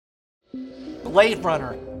Blade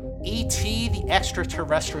Runner, E.T. the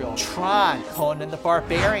Extraterrestrial, Tron, Conan the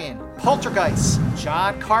Barbarian, Poltergeist,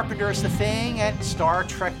 John Carpenter's The Thing, and Star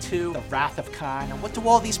Trek II, The Wrath of Khan. And what do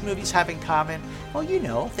all these movies have in common? Well, you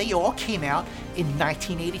know, they all came out in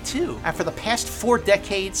 1982. And for the past 4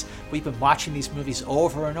 decades, we've been watching these movies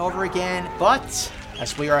over and over again, but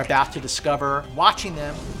as we are about to discover, watching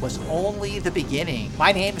them was only the beginning.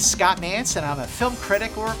 My name is Scott Mance, and I'm a film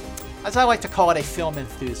critic, or as I like to call it, a film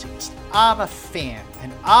enthusiast. I'm a fan,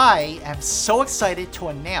 and I am so excited to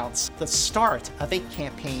announce the start of a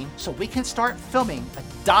campaign so we can start filming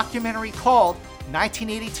a documentary called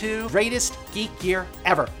 1982 Greatest Geek Year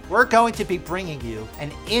Ever. We're going to be bringing you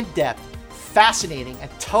an in-depth, fascinating, and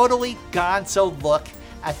totally gonzo look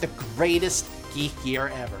at the greatest geek year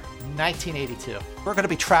ever. 1982. We're going to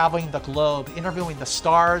be traveling the globe, interviewing the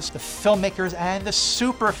stars, the filmmakers, and the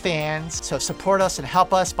super fans. So support us and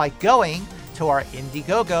help us by going to our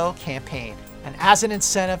Indiegogo campaign. And as an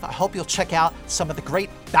incentive, I hope you'll check out some of the great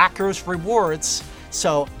backers rewards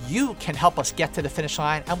so you can help us get to the finish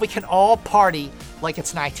line and we can all party like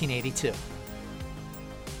it's 1982.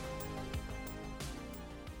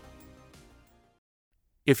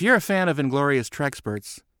 If you're a fan of Inglorious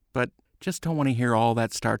Trexperts, but just don't want to hear all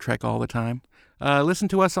that Star Trek all the time, listen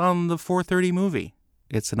to us on the 430 Movie.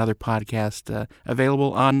 It's another podcast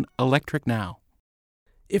available on Electric Now.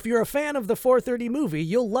 If you're a fan of the 430 Movie,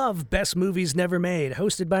 you'll love Best Movies Never Made,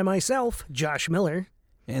 hosted by myself, Josh Miller,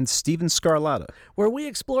 and Steven Scarlatta, where we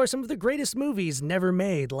explore some of the greatest movies never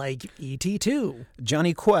made, like E.T. 2,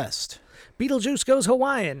 Johnny Quest, Beetlejuice Goes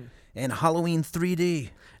Hawaiian, and Halloween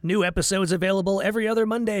 3D. New episodes available every other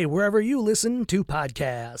Monday wherever you listen to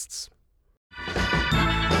podcasts.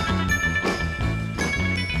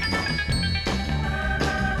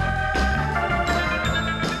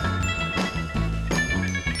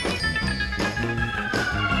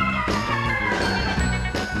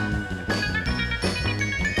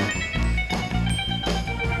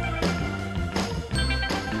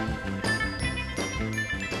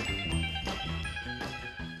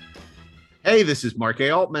 Hey, this is Mark A.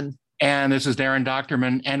 Altman. And this is Darren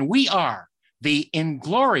Doctorman, and we are the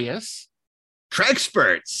Inglorious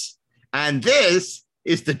Trexperts. And this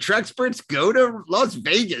is the Trexperts Go to Las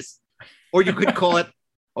Vegas. Or you could call it,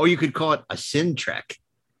 a sin trek.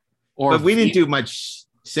 But we didn't do much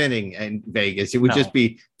sinning in Vegas. It would just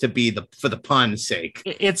be for the pun's sake.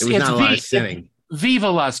 It's not a lot of sinning. Viva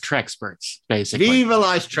Las Trexperts, basically. Viva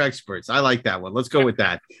Las Trexperts. I like that one. Let's go with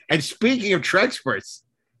that. And speaking of Trexperts,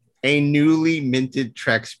 a newly minted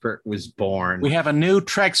Trexpert was born. We have a new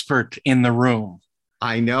Trexpert in the room.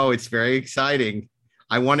 I know, it's very exciting.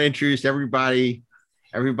 I want to introduce everybody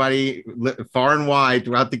far and wide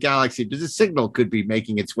throughout the galaxy, because a signal could be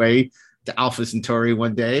making its way to Alpha Centauri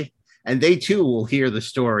one day, and they too will hear the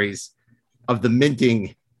stories of the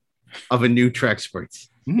minting of a new Trexpert.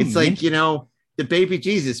 It's like, the baby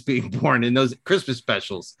Jesus being born in those Christmas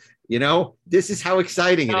specials. This is how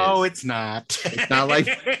exciting it is. No, it's not.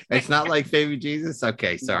 It's not like baby Jesus.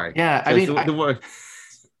 Okay, sorry. Yeah,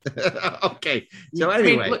 okay. So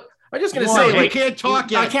anyway, look, I'm just gonna say, you can't talk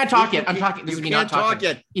yet. I can't talk yet. I'm talking. This is me not talking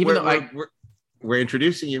yet. Even we're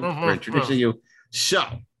introducing you. We're introducing you. So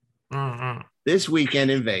this weekend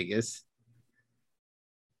in Vegas,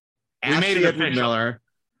 Ashley Edward Miller,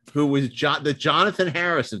 who was the Jonathan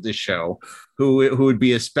Harris of this show, who would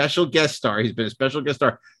be a special guest star. He's been a special guest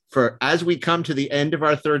star for as we come to the end of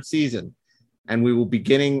our 3rd season, and we will be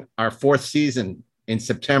beginning our 4th season in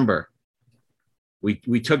September.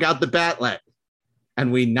 We took out the Batlet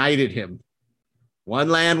and we knighted him. One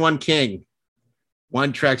land, one king,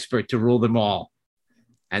 one Trexpert to rule them all.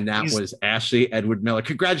 And that was Ashley Edward Miller.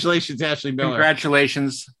 Congratulations, Ashley Miller.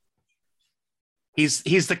 Congratulations.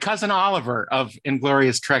 He's the cousin Oliver of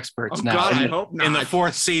Inglorious Trexperts now. God, I hope not. In the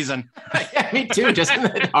 4th season. Yeah, me too. Just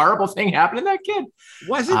a horrible thing happened to that kid.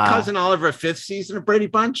 Wasn't cousin Oliver a 5th season of Brady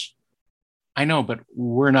Bunch? I know, but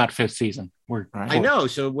we're not 5th season. I know.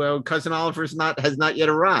 So cousin Oliver has not yet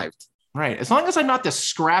arrived. Right. As long as I'm not the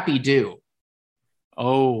Scrappy Doo.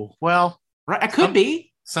 Oh, well. Right. I could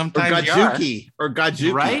be. Sometimes or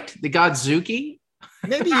Godzuki. Right. The Godzuki.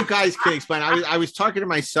 Maybe you guys can explain. I was talking to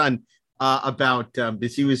my son about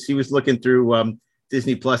this. He was looking through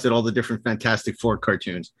Disney Plus at all the different Fantastic Four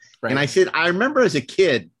cartoons. Right. And I said, I remember as a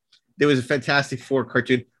kid, there was a Fantastic Four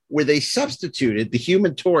cartoon where they substituted the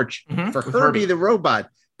Human Torch for Herbie the Robot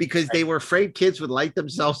because they were afraid kids would light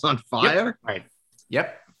themselves on fire. Yep. Right.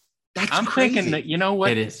 Yep. I'm crazy. Thinking that, you know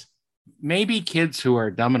what? It is. Maybe kids who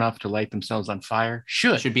are dumb enough to light themselves on fire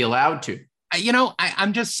should be allowed to.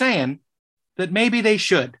 I'm just saying that maybe they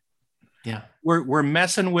should. Yeah. we're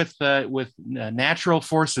messing with natural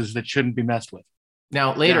forces that shouldn't be messed with.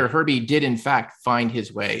 Now, later, Herbie did, in fact, find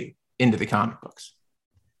his way into the comic books.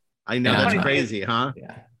 I know, Yeah. that's crazy, huh?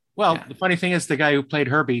 Yeah. Well, Yeah. the funny thing is, the guy who played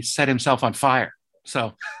Herbie set himself on fire.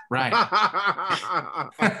 So Right.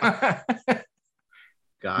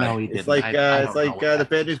 God, No, he it's didn't. like I don't it's know like what the happened.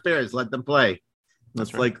 Bad News Bears. Let them play.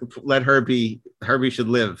 That's It's like let Herbie should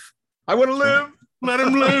live. I want to live. Let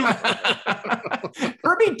him live.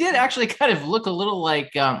 Herbie did actually kind of look a little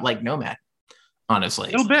like Nomad,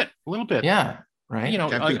 honestly. a little bit. Yeah. Right. You know,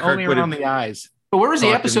 Captain Kirk only would around have- the eyes. But where was the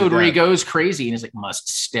Talk to me, episode where he Dad. goes crazy and he's like,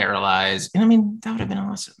 must sterilize? And I mean, that would have been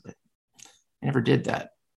awesome, but I never did that.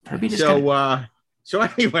 Herbie just So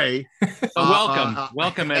anyway, welcome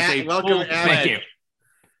as a welcome full- as- thank you.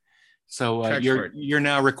 So Trexford. you're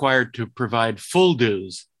now required to provide full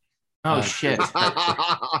dues. Oh shit.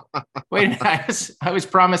 Wait a minute. I was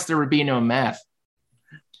promised there would be no math.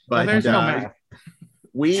 But there's no math.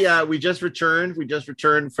 we just returned. We just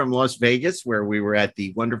returned from Las Vegas, where we were at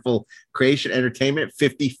the wonderful Creation Entertainment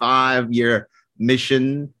 55-year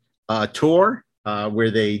mission tour,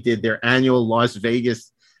 where they did their annual Las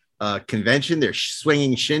Vegas convention, their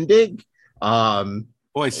swinging shindig.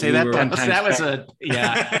 Boy, say We that were- 10 times. That was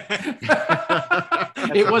fast.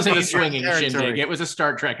 it wasn't a swinging Territory. shindig. It was a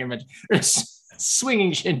Star Trek convention.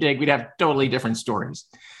 Swinging shindig, we'd have totally different stories.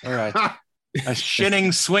 All right. A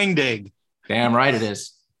shinning swing dig. Damn right it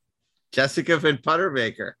is. Jessica Van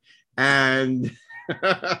Puttermaker. And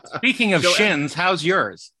Speaking of So- shins, how's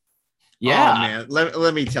yours? Yeah. Oh, man.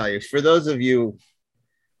 Let me tell you, for those of you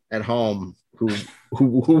at home who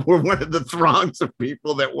were one of the throngs of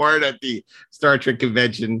people that weren't at the Star Trek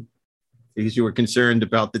convention because you were concerned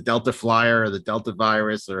about the Delta Flyer or the Delta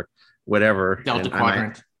virus or whatever. Delta And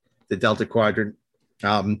Quadrant. the Delta Quadrant.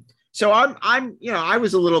 So I'm, I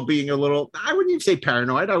was being a little, I wouldn't even say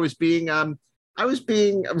paranoid. I was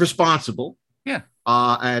being responsible. Yeah.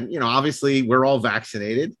 And obviously we're all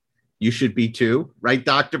vaccinated. You should be too, right,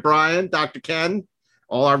 Dr. Brian, Dr. Ken,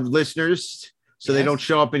 all our listeners, so they Yes. don't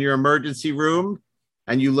show up in your emergency room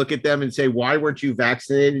and you look at them and say, why weren't you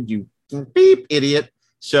vaccinated? You beep, idiot.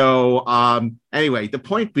 So anyway, the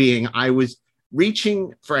point being, I was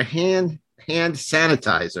reaching for a hand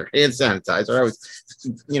sanitizer. I was,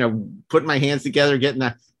 putting my hands together, getting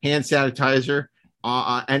a hand sanitizer,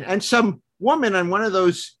 and some woman on one of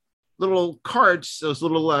those little carts, those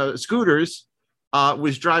little scooters,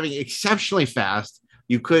 was driving exceptionally fast.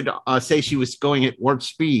 You could say she was going at warp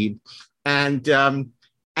speed, and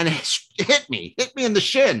hit me in the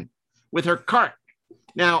shin with her cart.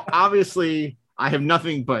 Now, obviously, I have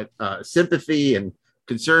nothing but sympathy and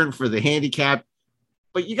concern for the handicapped,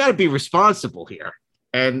 but you got to be responsible here.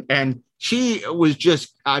 And she was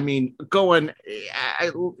just, going,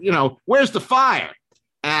 where's the fire?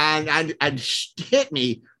 And hit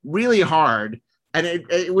me really hard. And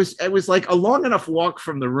it was like a long enough walk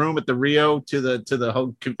from the room at the Rio to the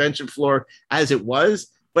whole convention floor as it was.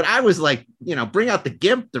 But I was like, bring out the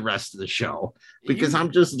gimp the rest of the show, because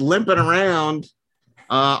I'm just limping around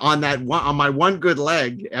on my one good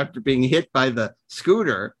leg after being hit by the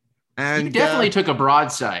scooter. And You definitely took a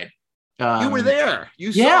broadside. you were there.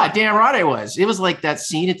 You saw Yeah, it. damn right I was. It was like that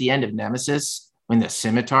scene at the end of Nemesis when the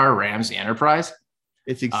scimitar rams the Enterprise.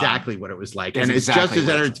 It's exactly what it was like. it's And it's exactly just as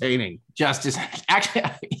what it was. entertaining. Just as actually,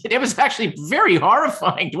 it was actually very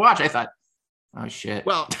horrifying to watch. I thought, oh shit.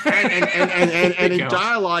 Well, and There you in go.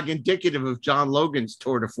 dialogue indicative of John Logan's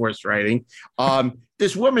tour de force writing,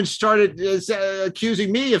 this woman started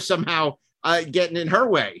accusing me of somehow getting in her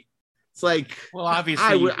way. It's like, Well,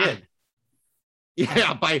 obviously you did.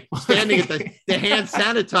 yeah, by standing at the hand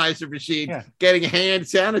sanitizer machine, Yeah. getting hand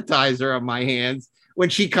sanitizer on my hands when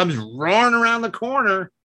she comes roaring around the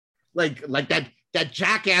corner, like that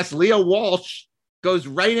jackass Leo Walsh goes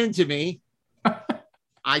right into me.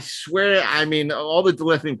 I swear, all the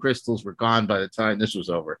dilithium crystals were gone by the time this was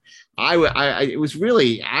over. It was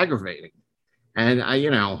really aggravating, and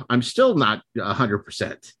I'm still not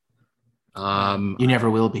 100%. You never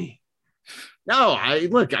will be. No, I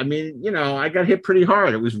got hit pretty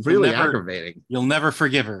hard. It was really never- aggravating. You'll never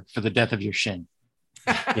forgive her for the death of your shin.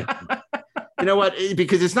 You know what?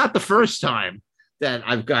 Because it's not the first time that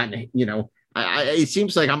I've gotten, it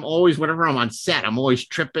seems like I'm always, whenever I'm on set, I'm always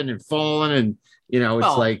tripping and falling. And, it's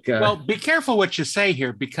Well, like, Well, be careful what you say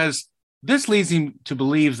here, because this leads him to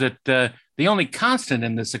believe that the only constant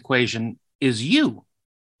in this equation is you.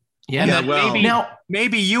 Yeah. And Yeah, that well-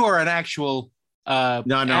 maybe you are an actual no,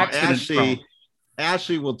 accident prone.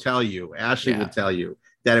 Ashley will tell you. Ashley Yeah. will tell you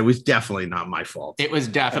that it was definitely not my fault. It was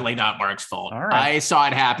definitely not Mark's fault. All right. I saw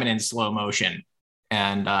it happen in slow motion.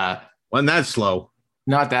 And Wasn't that slow?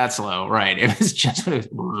 Not that slow, right? It was just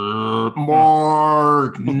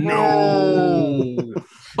Mark, no.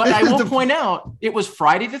 But I will point out, it was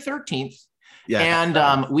Friday the 13th. Yeah.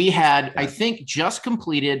 And we had, I think, just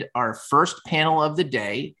completed our first panel of the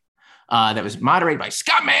day that was moderated by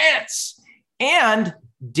Scott Mantz. And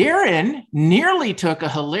Darren nearly took a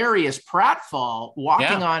hilarious pratfall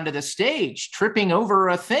walking onto the stage, tripping over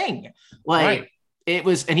a thing. It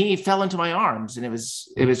was, and he fell into my arms, and it was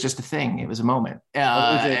just a thing. It was a moment.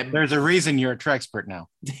 There's a reason you're a Trexpert now.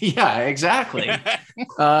 Yeah, exactly.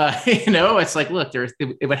 It's like, look,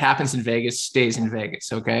 what happens in Vegas stays in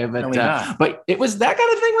Vegas. Okay. But it was, that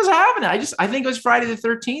kind of thing was happening. I think it was Friday the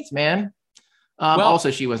 13th, man.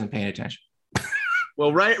 Also, she wasn't paying attention.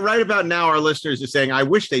 Well, right about now, our listeners are saying, I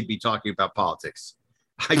wish they'd be talking about politics.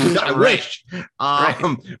 I wish.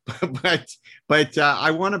 But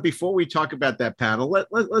I want to, before we talk about that panel,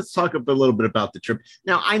 let's talk a little bit about the trip.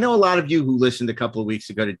 Now, I know a lot of you who listened a couple of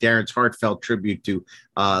weeks ago to Darren's heartfelt tribute to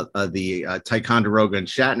the Ticonderoga and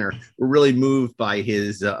Shatner were really moved by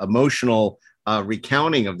his emotional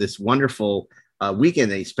recounting of this wonderful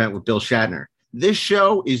weekend that he spent with Bill Shatner. This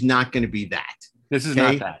show is not going to be that. This is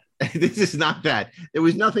not that. This is not that. There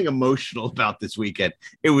was nothing emotional about this weekend.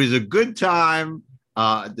 It was a good time.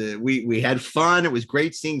 We had fun. It was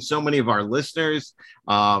great seeing so many of our listeners,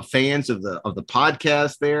 fans of the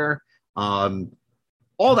podcast there.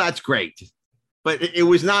 All that's great, but it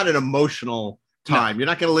was not an emotional time. No. You're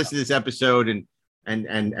not going to listen to this episode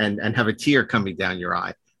and have a tear coming down your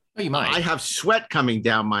eye. Oh, you might. I have sweat coming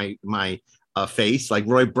down my face, like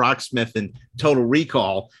Roy Brocksmith in Total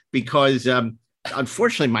Recall, because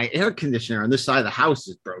unfortunately my air conditioner on this side of the house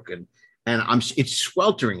is broken. And it's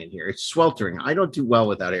sweltering in here. It's sweltering. I don't do well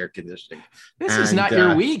without air conditioning. This is not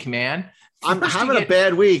your week, man. I'm having a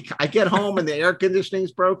bad week. I get home and the air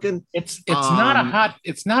conditioning's broken. It's not a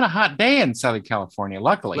hot day in Southern California.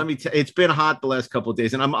 Luckily, let me tell you, it's been hot the last couple of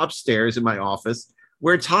days, and I'm upstairs in my office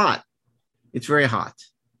where it's hot. It's very hot.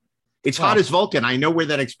 It's hot as Vulcan. I know where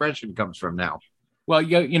that expression comes from now. Well,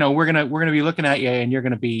 you know, we're gonna be looking at you, and you're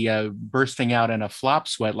gonna be bursting out in a flop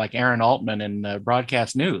sweat like Aaron Altman in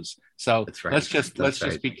broadcast news. So right. let's just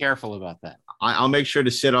be careful about that. I'll make sure to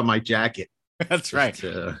sit on my jacket. That's right.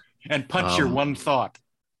 And punch your one thought.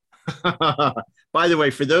 By the way,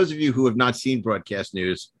 for those of you who have not seen broadcast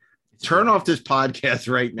news, turn off this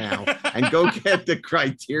podcast right now and go get the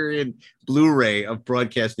Criterion Blu-ray of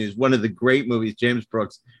broadcast news. One of the great movies, James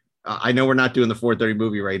Brooks. I know we're not doing the 4:30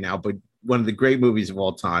 movie right now, but one of the great movies of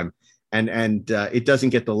all time. And it doesn't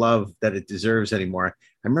get the love that it deserves anymore.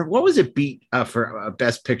 I remember, what was it beat for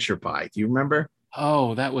Best Picture by? Do you remember?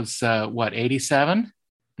 Oh, that was 87?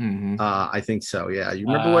 Mm-hmm. I think so. Yeah. You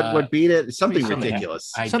remember what beat it? Something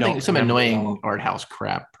ridiculous. Some annoying art house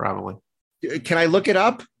crap, probably. Can I look it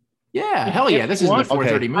up? Yeah. Hell yeah. This is the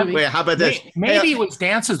 4:30 movie. Wait, how about this? Maybe it was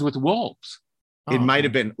Dances with Wolves. It might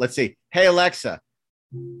have been. Let's see. Hey, Alexa,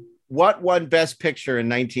 what won Best Picture in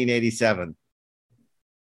 1987?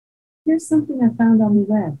 Here's something I found on the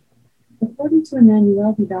web. According to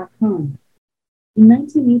Emmanuelvi.com, in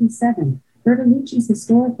 1987, Bertolucci's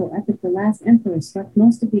historical epic The Last Emperor swept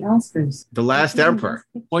most of the Oscars. The Last Emperor?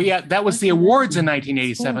 Well, yeah, that was the awards in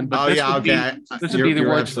 1987. But this would be the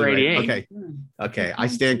awards for 88. Right. Okay, I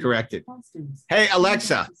stand corrected. Hey,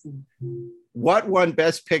 Alexa, what won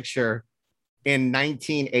Best Picture in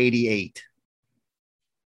 1988?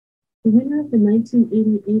 The winner of the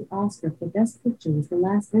 1988 Oscar for Best Picture was The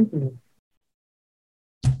Last Emperor.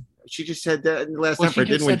 She just said that Last Emperor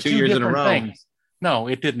didn't win 2 years in a row. Things. No,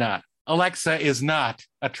 it did not. Alexa is not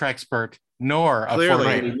a Trexpert, nor a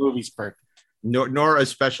 4:30 movie spurt, nor a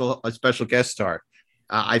special guest star.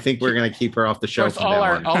 I think we're going to keep her off the show. All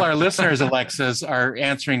our listeners' Alexas are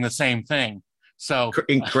answering the same thing. So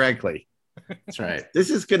incorrectly. That's right. This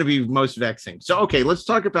is going to be most vexing. So, okay, let's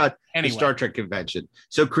talk about the Star Trek convention.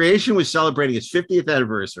 So Creation was celebrating its 50th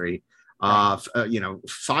anniversary.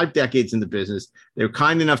 5 decades in the business. They were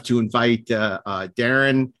kind enough to invite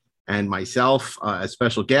Darren and myself as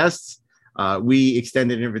special guests. We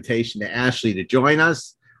extended an invitation to Ashley to join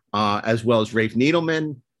us, as well as Rafe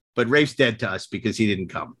Needleman. But Rafe's dead to us because he didn't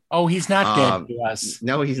come. Oh, he's not dead to us.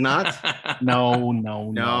 No, he's not.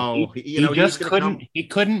 No. He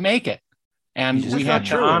couldn't make it, and we had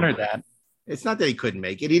to honor that. It's not that he couldn't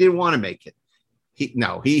make it; he didn't want to make it.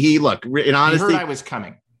 He look. In honesty, he heard I was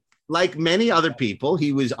coming. Like many other people,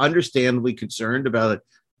 he was understandably concerned about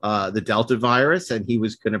the Delta virus, and he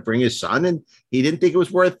was going to bring his son, and he didn't think it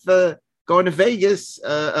was worth going to Vegas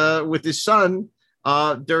with his son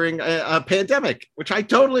during a pandemic, which I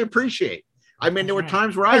totally appreciate. I mean, there were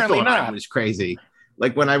times where I thought I was crazy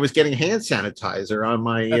like when I was getting hand sanitizer on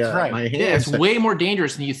my That's right. my hands. Yeah, it's way more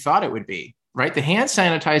dangerous than you thought it would be, right? The hand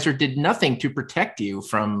sanitizer did nothing to protect you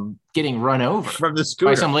from getting run over from the by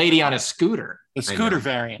scooter. some lady on a scooter. The scooter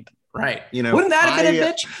variant. Right. You know, Wouldn't that have been a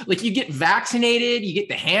bitch? Like you get vaccinated, you get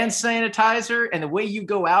the hand sanitizer, and the way you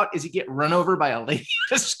go out is you get run over by a lady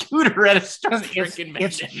on a scooter at a Star Trek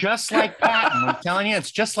convention. It's just like Patton. I'm telling you, it's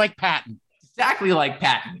just like Patton. Exactly like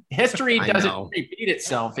Patton. History I doesn't know. repeat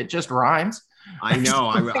itself. It just rhymes. I know.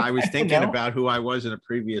 I was thinking know. about who I was in a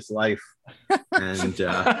previous life, and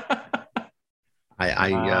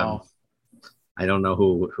Wow. I don't know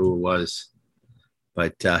who it was,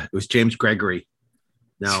 but it was James Gregory.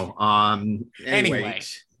 No. Anyway.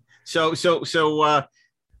 So we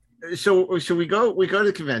go to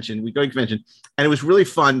the convention. We go to the convention, and it was really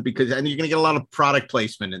fun because you're going to get a lot of product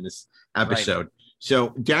placement in this episode. Right. So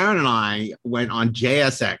Darren and I went on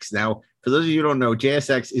JSX. Now, for those of you who don't know,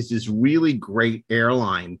 JSX is this really great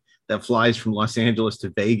airline that flies from Los Angeles to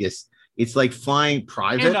Vegas. It's like flying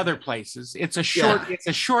private and other places. It's a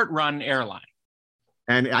short run airline,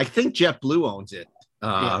 and I think JetBlue owns it.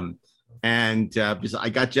 And because I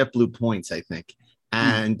got JetBlue points, I think,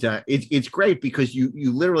 and it's great because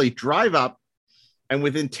you literally drive up, and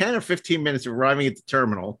within 10 or 15 minutes of arriving at the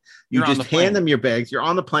terminal, you just hand them your bags. You're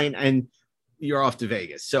on the plane, and you're off to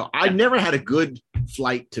Vegas. So I never had a good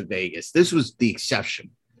flight to Vegas. This was the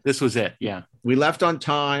exception. This was it. Yeah. We left on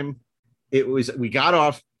time. We got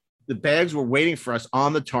off. The bags were waiting for us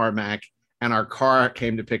on the tarmac, and our car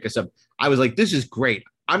came to pick us up. I was like, this is great.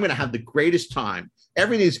 I'm going to have the greatest time.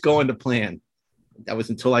 Everything's going to plan. That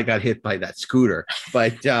was until I got hit by that scooter.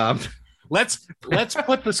 But let's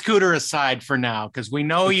put the scooter aside for now, because we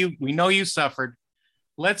know you suffered.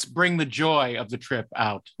 Let's bring the joy of the trip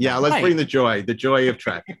out. Yeah, let's bring the joy of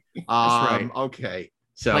Trek. That's right. Okay.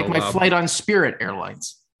 So like my flight on Spirit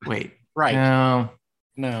Airlines. Wait. Right.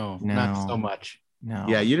 No, not so much. No.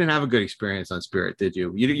 Yeah, you didn't have a good experience on Spirit, did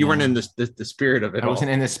you? You weren't in the spirit of it. I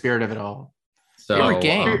wasn't in the spirit of it all. So they were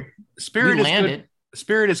game. Spirit we is landed. Good.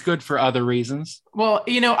 Spirit is good for other reasons. Well,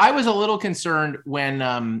 I was a little concerned when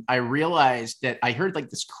I realized that I heard like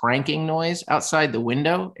this cranking noise outside the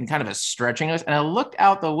window and kind of a stretching noise. And I looked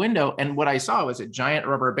out the window, and what I saw was a giant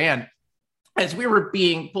rubber band as we were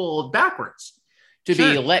being pulled backwards to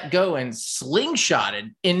be let go and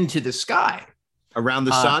slingshotted into the sky. Around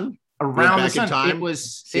the sun? Around the sun. Time? It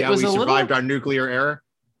was how we survived our nuclear era?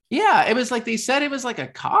 Yeah, it was like they said it was like a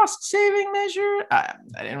cost-saving measure. I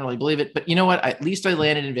didn't really believe it, but you know what? At least I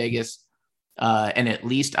landed in Vegas, and at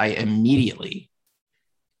least I immediately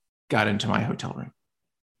got into my hotel room.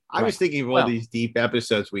 I was thinking of all these deep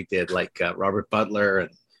episodes we did, like Robert Butler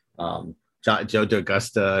and Joe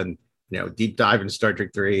DaGusta, and deep dive into Star Trek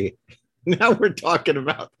 3. Now we're talking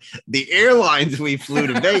about the airlines we flew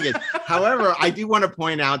to Vegas. However, I do want to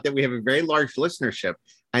point out that we have a very large listenership,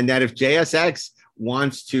 and that if JSX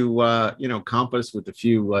wants to, comp us with a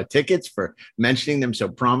few tickets for mentioning them so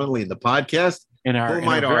prominently in the podcast, in our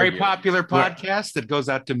very popular podcast that goes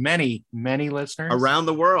out to many, many listeners around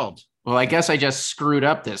the world. Well, I guess I just screwed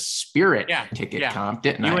up this Spirit ticket comp,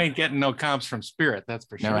 didn't I? You ain't getting no comps from Spirit, that's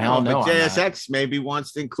for sure. No, hell no. But JSX maybe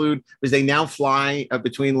wants to include, because they now fly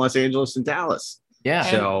between Los Angeles and Dallas.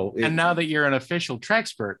 Yeah. And now that you're an official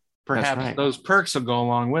Trexpert, perhaps those perks will go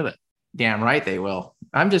along with it. Damn right they will.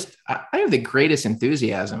 I have the greatest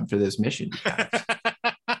enthusiasm for this mission.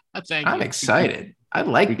 I'm excited. I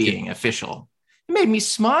like being official. It made me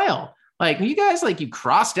smile. Like you guys, you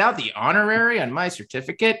crossed out the honorary on my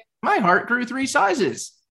certificate. My heart grew 3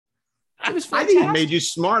 sizes. It was fantastic. I think it made you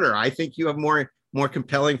smarter. I think you have more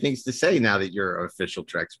compelling things to say now that you're an official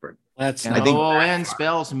Trexpert. I think ON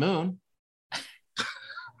spells moon.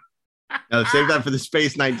 No, save that for the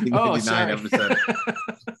Space 1999 episode.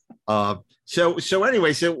 So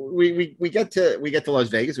anyway, we get to Las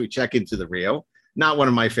Vegas. We check into the Rio. Not one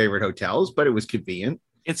of my favorite hotels, but it was convenient.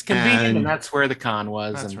 It's convenient, and that's where the con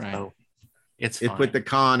was. That's right. So it's with the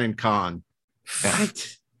con and con.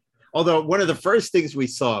 Right. Although one of the first things we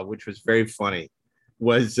saw, which was very funny,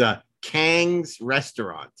 was Kang's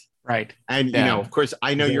restaurant. Right. And, of course,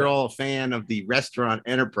 I know you're all a fan of the restaurant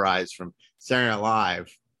enterprise from Saturday Night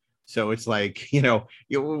Live. So it's like, we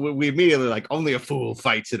immediately only a fool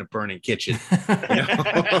fights in a burning kitchen.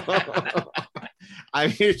 I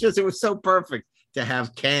mean, it was so perfect to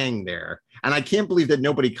have Kang there. And I can't believe that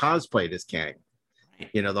nobody cosplayed as Kang.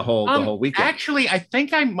 The whole weekend. Actually, I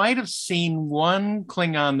think I might have seen one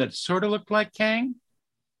Klingon that sort of looked like Kang.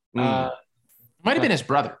 Might have been his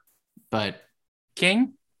brother, but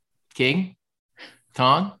King,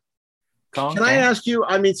 Tong. Kong. Can I ask you?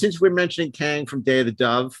 I mean, since we're mentioning Kang from Day of the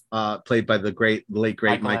Dove, played by the late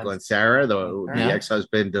great Michael Ansara, the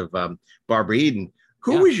ex-husband of Barbara Eden,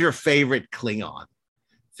 who was your favorite Klingon?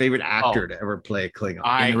 Favorite actor to ever play a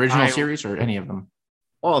Klingon? In the original series or any of them?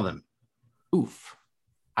 All of them. Oof.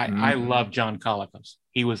 I love John Colicos.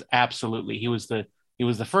 He was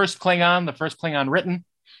the first Klingon written,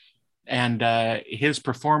 and his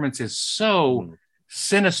performance is so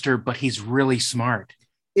sinister, but he's really smart.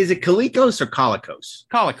 Is it Colicos or Colicos?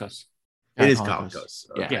 Colicos. It is Colicos.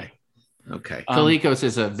 Okay. Yeah. Okay. Colicos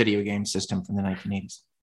is a video game system from the 1980s.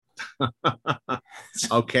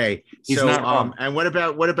 Okay. He's so, not wrong. And what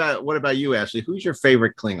about you, Ashley? Who's your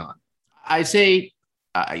favorite Klingon? I say,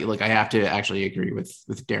 look, I have to actually agree with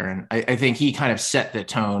Darren. I think he kind of set the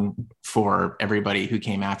tone for everybody who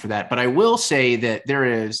came after that. But I will say that there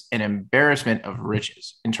is an embarrassment of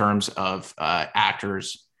riches in terms of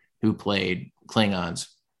actors who played Klingons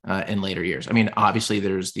in later years. I mean, obviously,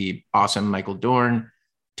 there's the awesome Michael Dorn.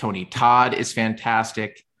 Tony Todd is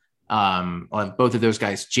fantastic. Both of those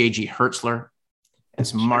guys. J.G. Hertzler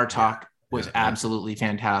as Martok was absolutely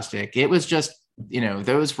fantastic. It was just,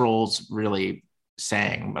 those roles really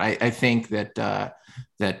sang. But I think that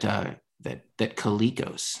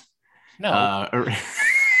Colicos,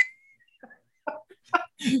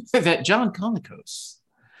 that John Colicos,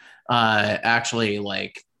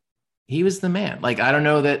 actually, he was the man. I don't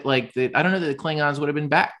know that the Klingons would have been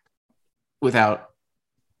back without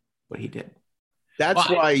what he did. That's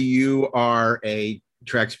why you are a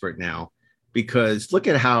Trek-spert now, because look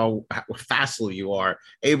at how facile you are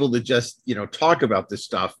able to just, talk about this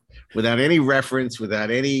stuff without any reference,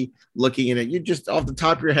 without any looking at it. You just off the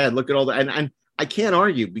top of your head, look at all that. And I can't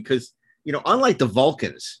argue because, unlike the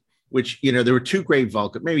Vulcans, which, there were two great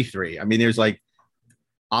Vulcans, maybe three. I mean, there's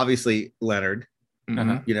obviously Leonard,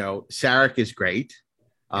 Sarek is great.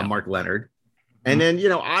 Mark Leonard. And then,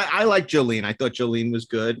 I like Jolene. I thought Jolene was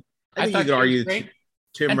good. I think you could argue that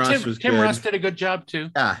Tim Russ was good. Tim Russ did a good job too.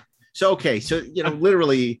 Yeah. So, okay. So,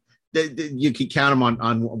 literally you can count them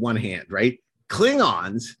on one hand, right?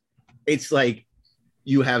 Klingons, it's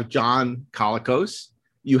you have John Colicos.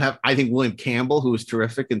 You have, I think, William Campbell, who was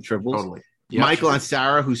terrific in Tribbles. Totally. Yep, Michael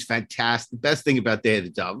Ansara, who's fantastic. The best thing about Day of the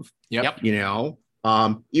Dove. Yep.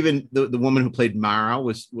 Even the woman who played Mara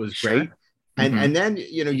was great. And then,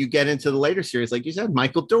 you get into the later series, like you said,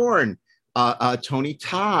 Michael Dorn, Tony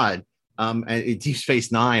Todd, and Deep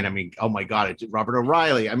Space Nine. I mean, oh my God, Robert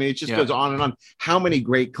O'Reilly. I mean, it just goes on and on. How many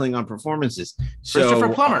great Klingon performances? Christopher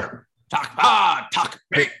Plummer. Talk.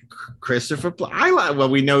 Christopher Plummer. Well,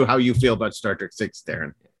 we know how you feel about Star Trek 6,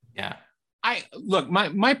 Darren. Yeah.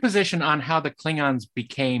 My position on how the Klingons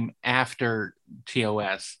became after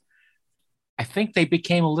TOS, I think they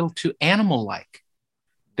became a little too animal-like.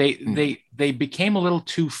 They became a little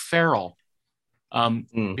too feral.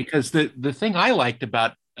 Because the thing I liked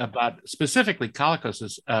about specifically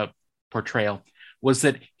Colicos's portrayal was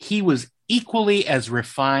that he was equally as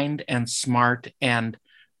refined and smart and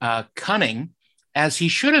cunning as he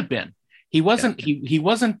should have been. He wasn't he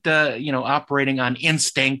wasn't operating on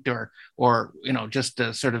instinct or just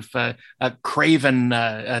a sort of a craven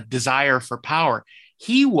desire for power.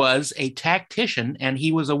 He was a tactician and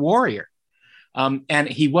he was a warrior, and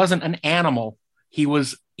he wasn't an animal. He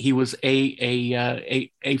was a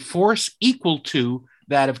force equal to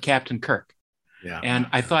that of Captain Kirk. Yeah. And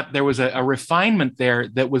I thought there was a refinement there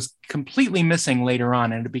that was completely missing later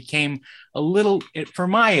on. And it became a little, for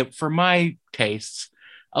my tastes,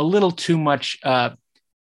 a little too much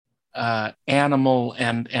animal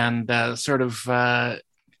and sort of, I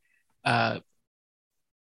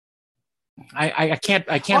can't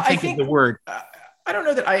think of the word. I don't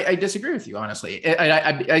know that I disagree with you, honestly.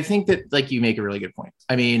 I think that you make a really good point.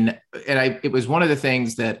 I mean, it was one of the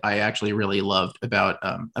things that I actually really loved about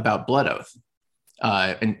Blood Oath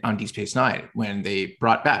and on Deep Space Nine, when they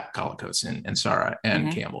brought back Colicos and Sarah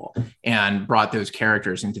and Campbell and brought those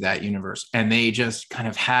characters into that universe. And they just kind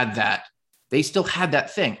of had that, they still had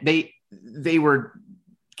that thing. They were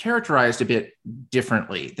characterized a bit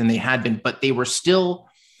differently than they had been, but they were still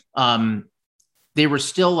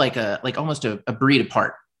like almost a breed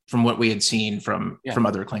apart from what we had seen from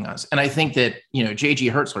other Klingons. And I think that,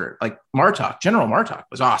 J.G. Hertzler, like General Martok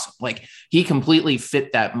was awesome. Like, he completely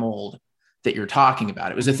fit that mold that you're talking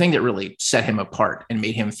about. It was the thing that really set him apart and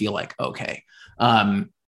made him feel like, okay. But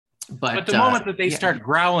the moment that they start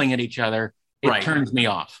growling at each other, it turns me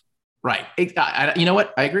off. Right. You know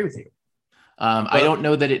what? I agree with you. I don't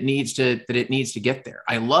know that it needs to get there.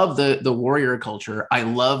 I love the warrior culture. I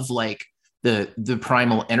love the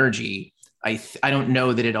primal energy. I don't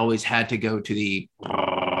know that it always had to go to the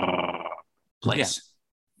place.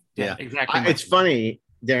 Yeah, exactly. It's funny,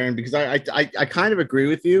 Darren, because I kind of agree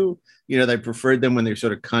with you. You know, that I preferred them when they're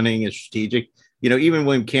sort of cunning and strategic. You know, even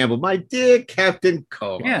William Campbell, my dear Captain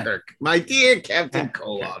Kolock, my dear Captain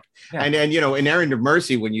Kolock. Yeah. And you know, in Errand of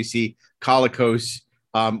Mercy, when you see Colicos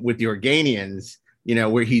with the Organians, you know,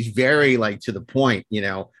 where he's very like to the point, you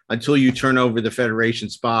know, until you turn over the Federation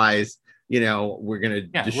spies, you know, we're gonna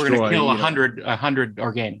destroy. We're gonna kill 100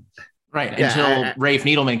 Organians. Right. Until Rafe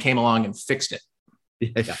Needleman came along and fixed it.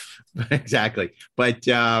 Yeah, exactly. But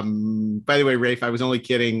by the way, Rafe, I was only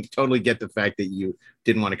kidding. Totally get the fact that you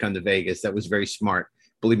didn't want to come to Vegas. That was very smart.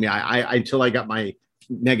 Believe me, I until I got my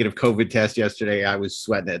negative COVID test yesterday, I was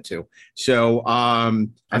sweating that too. So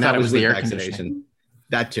and that was the vaccination.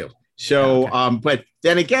 That too. So but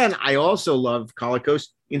then again, I also love Colicos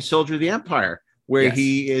in Soldier of the Empire, where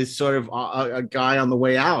he is sort of a guy on the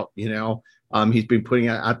way out, you know. He's been putting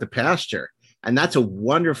out the pasture. And that's a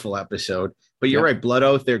wonderful episode. But you're right, Blood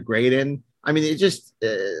Oath, they're great in. I mean, it just,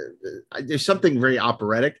 there's something very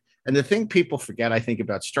operatic. And the thing people forget, I think,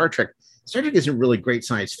 about Star Trek isn't really great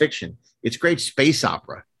science fiction. It's great space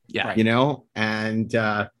opera. Yeah. You know? And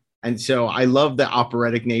so I love the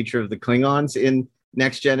operatic nature of the Klingons in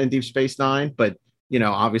Next Gen and Deep Space Nine. But, you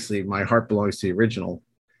know, obviously my heart belongs to the original,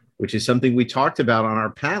 which is something we talked about on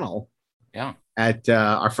our panel. Yeah. At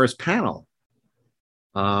our first panel.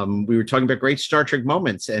 We were talking about great Star Trek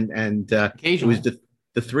moments, and it was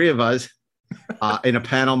the three of us in a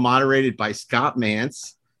panel moderated by Scott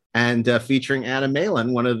Mantz and featuring Adam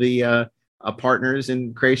Malin, one of the partners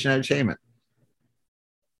in Creation Entertainment.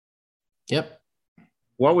 Yep.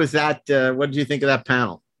 What was that? What did you think of that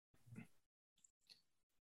panel?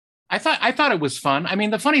 I thought it was fun. I mean,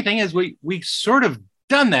 the funny thing is we sort of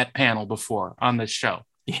done that panel before on this show.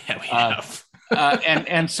 Yeah, we have.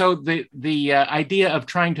 And so the idea of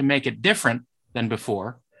trying to make it different than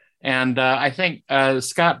before, and I think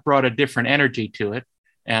Scott brought a different energy to it,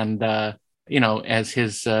 and you know, as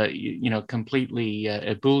his you know, completely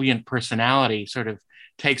ebullient personality sort of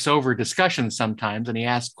takes over discussions sometimes, and he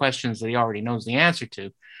asks questions that he already knows the answer to,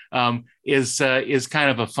 is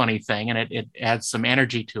kind of a funny thing, and it adds some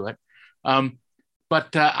energy to it.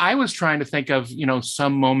 But I was trying to think of, you know,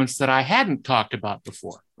 some moments that I hadn't talked about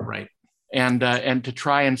before. Right. And to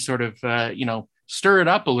try and sort of, you know, stir it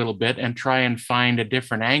up a little bit and try and find a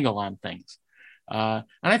different angle on things. And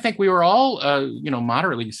I think we were all, you know,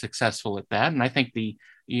 moderately successful at that. And I think the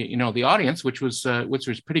audience, which was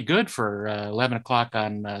pretty good for 11 o'clock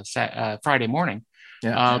on Friday morning,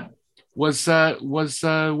 was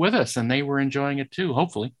with us, and they were enjoying it too,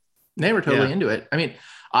 hopefully. They were totally into it. I mean,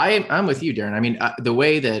 I'm with you, Darren. I mean, the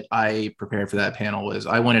way that I prepared for that panel was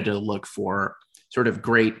I wanted to look for sort of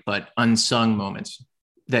great but unsung moments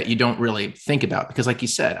that you don't really think about, because like you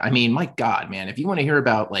said, I mean, my God, man, if you want to hear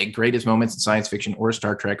about like greatest moments in science fiction or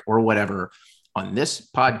Star Trek or whatever on this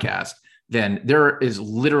podcast, then there is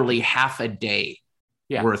literally half a day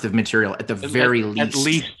worth of material at the very least. At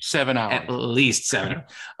least 7 hours. At least 7.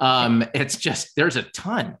 It's just, there's a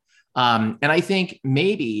ton. And I think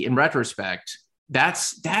maybe in retrospect,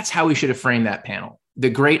 that's how we should have framed that panel. The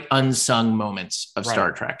great unsung moments of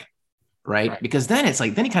Star Trek. Right? Because then it's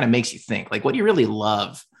like, then it kind of makes you think, like, what do you really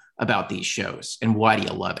love about these shows and why do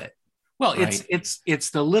you love it? Well,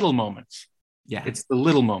 it's the little moments. Yeah. It's the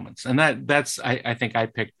little moments. And that's, I think I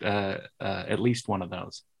picked at least one of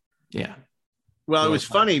those. Yeah. Well, it was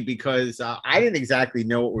funny because I didn't exactly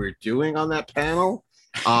know what we were doing on that panel.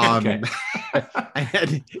 I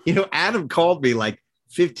had, you know, Adam called me like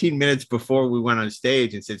 15 minutes before we went on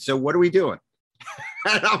stage and said, "So what are we doing?"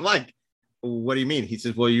 And I'm like, "What do you mean?" He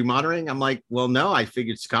says, "Well, are you moderating?" I'm like, "Well, no, I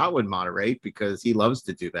figured Scott would moderate because he loves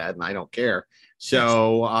to do that and I don't care."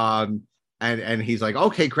 So, and he's like,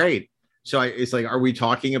 "Okay, great." So it's like, are we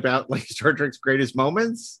talking about like Star Trek's greatest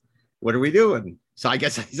moments? What are we doing? So I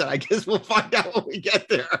guess we'll find out when we get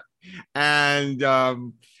there. And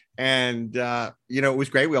you know, it was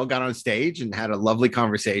great. We all got on stage and had a lovely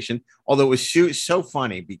conversation. Although it was so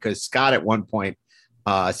funny because Scott at one point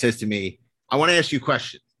says to me, "I want to ask you a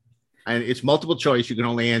question. And it's multiple choice. You can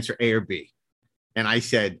only answer A or B." And I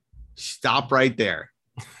said, "Stop right there."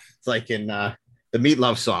 It's like in the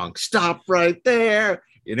Meatloaf song, "Stop right there."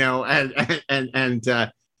 You know, and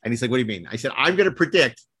he's like, "What do you mean?" I said, "I'm going to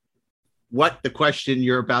predict what the question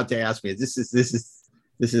you're about to ask me is."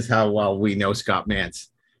 This is how well we know Scott Mantz.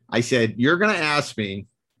 I said, "You're going to ask me,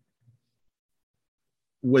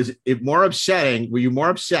 was it more upsetting? Were you more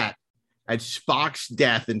upset at Spock's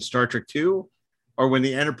death in Star Trek 2 or when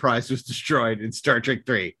the Enterprise was destroyed in Star Trek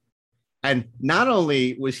 3? And not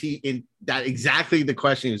only was he in that exactly the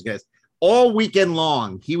question he was going to ask, all weekend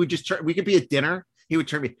long, he would just we could be at dinner. he would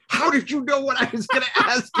turn to me, how did you know what I was going to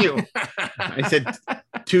ask you? I said,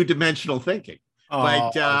 two-dimensional thinking.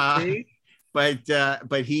 But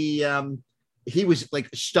he was like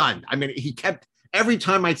stunned. I mean, he kept, every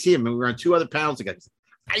time I'd see him, and we were on two other panels together,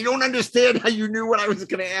 I don't understand how you knew what I was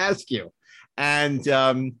going to ask you. And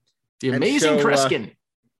the amazing Kreskin.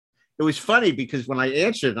 It was funny because when I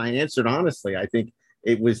answered honestly. I think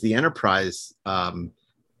it was the Enterprise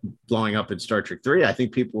blowing up in Star Trek 3. I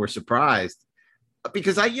think people were surprised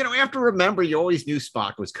because after Remember, you always knew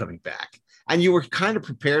Spock was coming back and you were kind of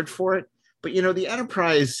prepared for it. But, the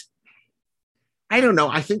Enterprise, I don't know.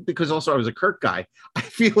 I think because also I was a Kirk guy, I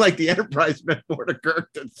feel like the Enterprise meant more to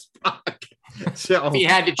Kirk than Spock. So if he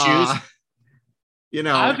had to choose,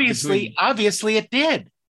 obviously it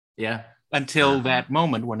did. Yeah. Until that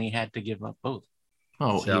moment when he had to give up both.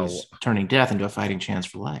 Oh, he was turning death into a fighting chance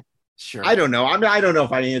for life. Sure. I don't know. I mean, I don't know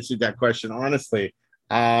if I answered that question honestly.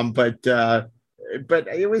 But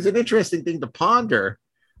it was an interesting thing to ponder.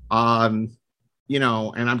 And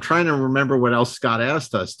I'm trying to remember what else Scott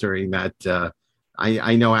asked us during that.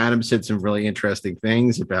 I know Adam said some really interesting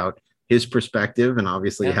things about his perspective, and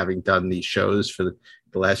obviously having done these shows for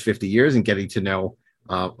the last 50 years and getting to know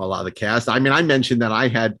a lot of the cast. I mean, I mentioned that I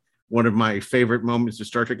had one of my favorite moments of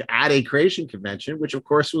Star Trek at a creation convention, which of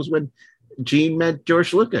course was when Gene met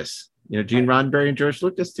George Lucas, Gene Roddenberry and George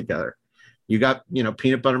Lucas together. You got,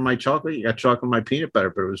 peanut butter in my chocolate, you got chocolate in my peanut butter,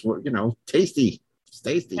 but it was, tasty. It's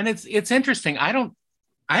tasty. And it's interesting. I don't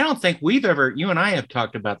think you and I have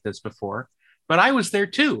talked about this before, but I was there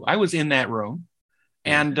too. I was in that room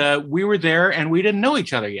and we were there and we didn't know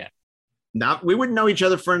each other yet. We wouldn't know each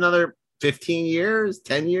other for another 15 years,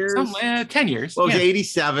 10 years. 10 years. Well, it was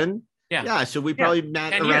 87. Yeah. So we probably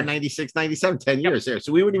met around 96, 97, 10 years there.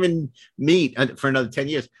 So we wouldn't even meet for another 10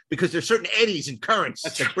 years because there's certain eddies and currents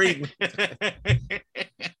that bring.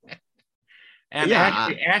 And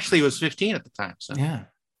Ashley was 15 at the time. So yeah.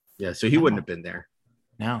 So he wouldn't have been there.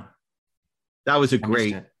 No. That was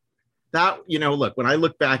look, when I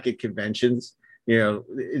look back at conventions, there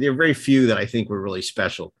are very few that I think were really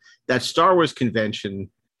special. That Star Wars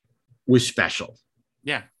convention was special.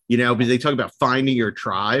 Yeah. Because they talk about finding your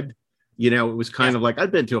tribe. It was kind of like,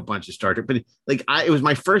 I've been to a bunch of Star Trek, but it was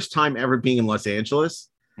my first time ever being in Los Angeles.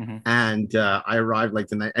 Mm-hmm. And I arrived like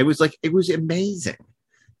the night. It was amazing.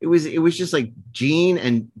 It was just like Gene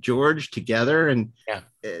and George together. And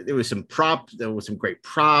there was some great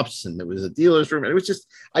props, and there was a dealer's room. And it was just,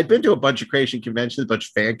 I'd been to a bunch of creation conventions, a bunch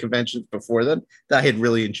of fan conventions before then that I had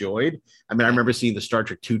really enjoyed. I mean, I remember seeing the Star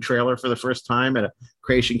Trek 2 trailer for the first time at a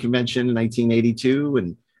creation convention in 1982,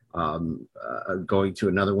 and going to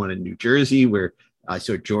another one in New Jersey where I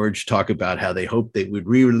saw George talk about how they hoped they would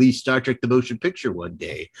re-release Star Trek the Motion Picture one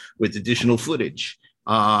day with additional footage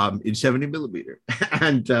in 70 millimeter.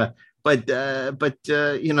 And but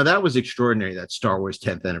that was extraordinary, that Star Wars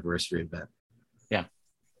 10th anniversary event. Yeah.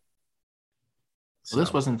 So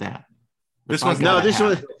this wasn't that. This was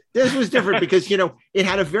different because it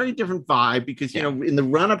had a very different vibe because in the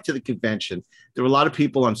run up to the convention there were a lot of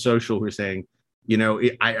people on social who were saying,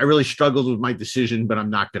 I really struggled with my decision, but I'm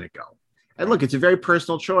not going to go. And look, it's a very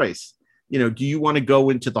personal choice. Do you want to go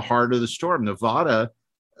into the heart of the storm? Nevada,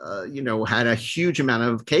 had a huge amount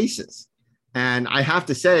of cases. And I have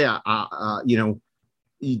to say,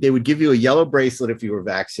 they would give you a yellow bracelet if you were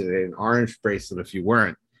vaccinated, an orange bracelet if you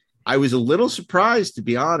weren't. I was a little surprised, to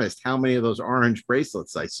be honest, how many of those orange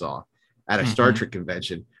bracelets I saw at a Star Trek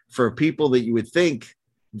convention for people that you would think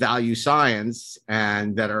value science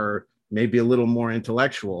and that are maybe a little more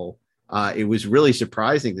intellectual. It was really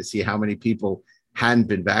surprising to see how many people hadn't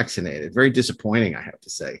been vaccinated. Very disappointing, I have to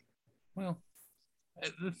say. Well,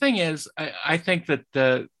 the thing is, I think that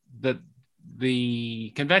the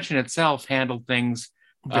convention itself handled things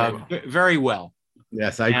very well.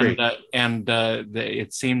 Yes, I agree.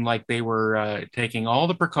 It seemed like they were taking all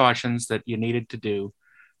the precautions that you needed to do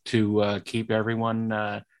to keep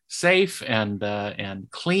everyone safe and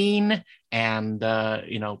clean and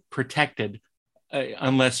protected,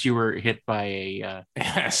 unless you were hit by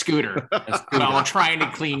a scooter while trying to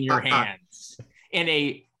clean your hands in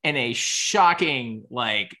a shocking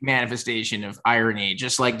manifestation of irony,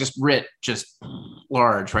 just writ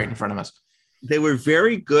large right in front of us. They were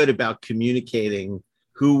very good about communicating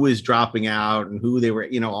who was dropping out and who they were,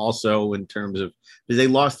 also in terms of, because they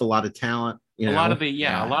lost a lot of talent. A lot of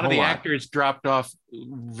the actors dropped off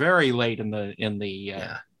very late in the.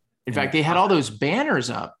 In fact, they had all those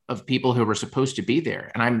banners up of people who were supposed to be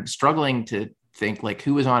there, and I'm struggling to think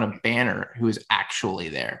who was on a banner who was actually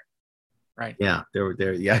there. Right. Yeah, they were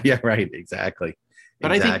there. Yeah, right. Exactly.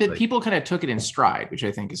 But I think that people kind of took it in stride, which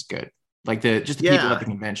I think is good. The people at the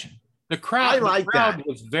convention. The crowd, I like the crowd that.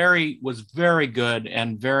 was very good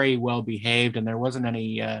and very well behaved, and there wasn't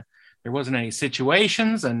any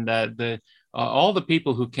situations, and the all the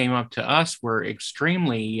people who came up to us were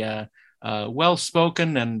extremely well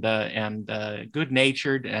spoken and good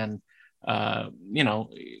natured, and you know,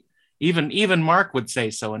 even Mark would say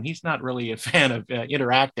so, and he's not really a fan of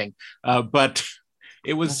interacting, but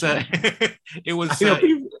it was it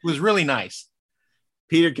was really nice.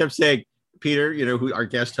 Peter kept saying, Peter, you know, who our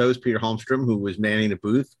guest host, Peter Holmstrom, who was manning the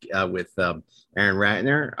booth with Aaron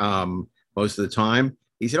Ratner most of the time.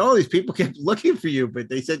 He said, "Oh, these people kept looking for you, but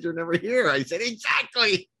they said you're never here." I said,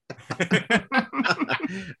 "Exactly."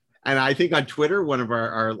 And I think on Twitter, one of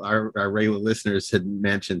our regular listeners had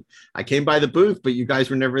mentioned, "I came by the booth, but you guys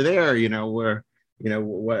were never there. You know,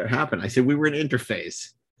 what happened?" I said, "We were an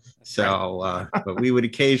interface." So, but we would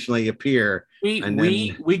occasionally appear.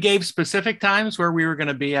 We gave specific times where we were going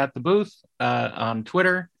to be at the booth on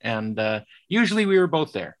Twitter, and usually we were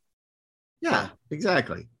both there. Yeah,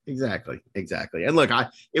 exactly. And look,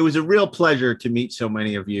 it was a real pleasure to meet so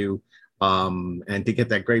many of you, and to get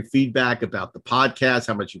that great feedback about the podcast,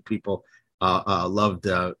 how much you people loved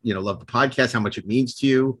the podcast, how much it means to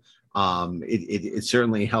you. It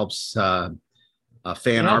certainly helps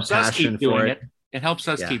fan our passion for it. It helps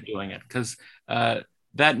us keep doing it, because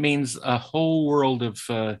that means a whole world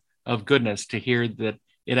of goodness to hear that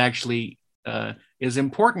it actually is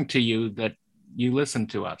important to you that you listen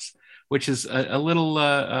to us, which is a little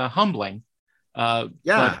humbling. But,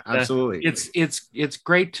 absolutely. It's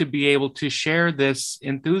great to be able to share this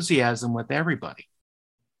enthusiasm with everybody.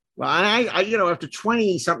 Well, I after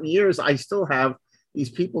 20 something years, I still have these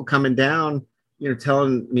people coming down,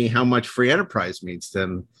 telling me how much free enterprise means to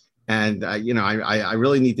them. And, I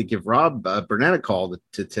really need to give Rob Burnett a call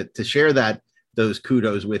to share those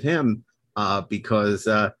kudos with him, because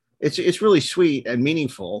it's really sweet and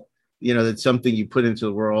meaningful, that's something you put into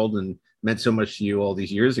the world and meant so much to you all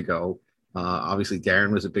these years ago. Obviously,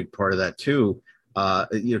 Darren was a big part of that, too.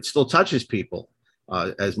 It still touches people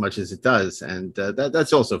as much as it does. And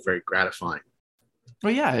that's also very gratifying.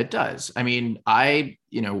 Well, yeah, it does. I mean, I,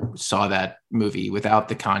 saw that movie without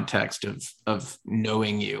the context of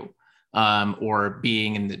knowing you, or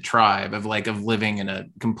being in the tribe of living in a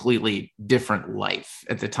completely different life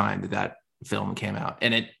at the time that film came out.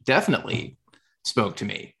 And it definitely spoke to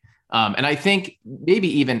me. And I think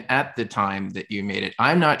maybe even at the time that you made it,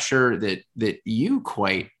 I'm not sure that you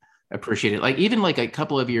quite appreciated, even a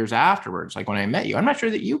couple of years afterwards, when I met you, I'm not sure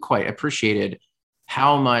that you quite appreciated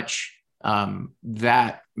how much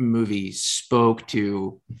that movie spoke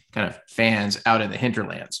to kind of fans out in the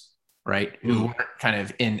hinterlands, right? Who weren't kind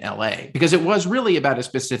of in LA, because it was really about a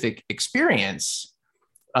specific experience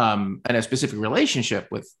and a specific relationship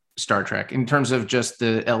with Star Trek in terms of just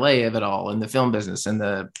the LA of it all and the film business and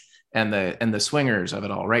the swingers of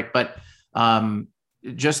it all, right? But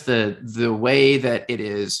just the way that it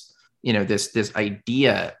is, this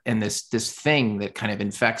idea and this thing that kind of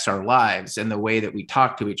infects our lives and the way that we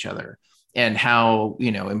talk to each other and how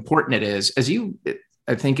important it is.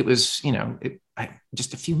 I think it was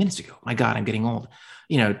just a few minutes ago. My God, I'm getting old.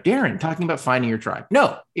 Darren talking about finding your tribe.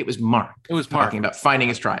 No, it was Mark. It was talking about finding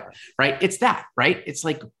his tribe, right? It's that, right? It's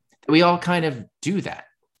like we all kind of do that.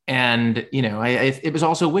 And, it was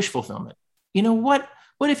also wish fulfillment. What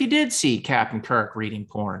if you did see Captain Kirk reading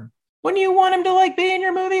porn? Wouldn't you want him to be in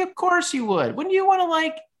your movie? Of course you would. Wouldn't you want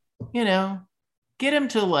to get him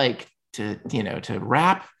to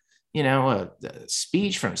rap, a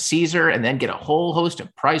speech from Caesar and then get a whole host of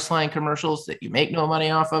Priceline commercials that you make no money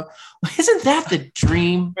off of? Isn't that the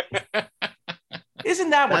dream? Isn't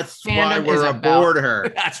that what fandom is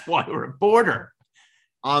about? That's why we're aboard her.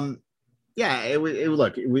 Yeah,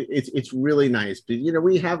 it's really nice, but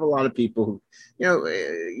we have a lot of people who,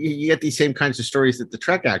 you get these same kinds of stories that the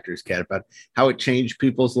Trek actors get about how it changed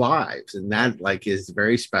people's lives, and that is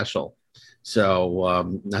very special.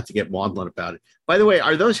 So not to get maudlin about it. By the way,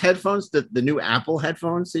 are those headphones the new Apple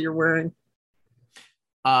headphones that you're wearing?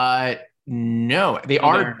 No, they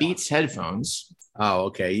are Beats headphones. Oh,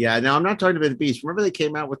 okay. Yeah. Now I'm not talking about the Beats. Remember they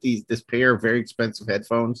came out with this pair of very expensive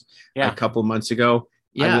headphones a couple months ago?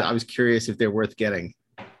 Yeah. I was curious if they're worth getting.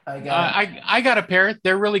 I got a pair.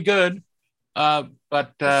 They're really good.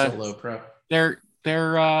 But Solo Pro. They're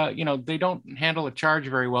they don't handle a charge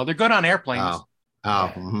very well. They're good on airplanes.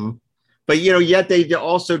 Mm-hmm. But yet they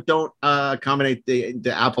also don't accommodate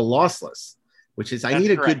the Apple lossless, which is I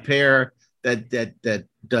need a good pair that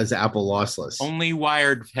does Apple lossless. Only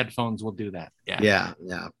wired headphones will do that. Yeah.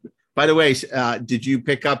 By the way, did you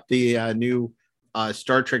pick up the new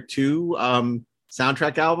Star Trek II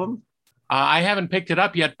soundtrack album? I haven't picked it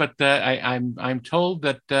up yet, but I'm told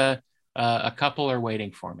that A couple are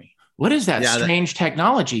waiting for me. What is that Yeah, strange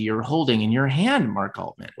technology you're holding in your hand, Mark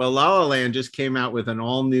Altman? Well, La La Land just came out with an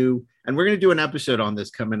all new, and we're going to do an episode on this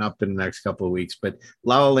coming up in the next couple of weeks. But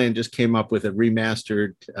La La Land just came up with a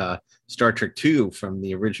remastered Star Trek II from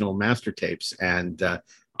the original master tapes, and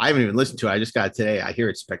I haven't even listened to it. I just got it today. I hear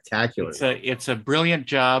it's spectacular. It's a brilliant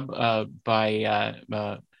job by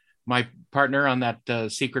my partner on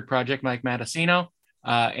that secret project, Mike Mattasino,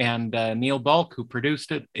 and Neil Bulk, who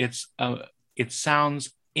produced it. It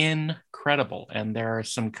sounds incredible, and there are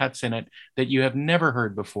some cuts in it that you have never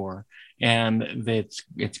heard before, and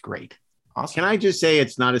it's great. Awesome. Can I just say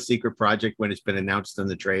it's not a secret project when it's been announced in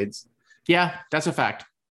the trades? Yeah, that's a fact.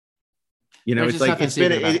 You know, There's it's just like nothing it's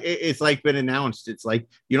been secret about it's like been announced. It's like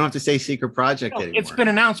you don't have to say secret project anymore. It's been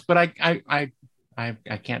announced, but I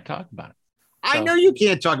can't talk about it. I So- know you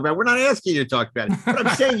can't talk about it. We're not asking you to talk about it. But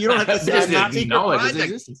I'm saying you don't have to say Does it's not a secret acknowledge its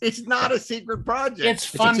project. existence. It's not a secret project. It's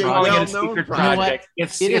fun a calling it a well-known secret You know what? project.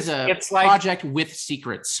 It is a like project with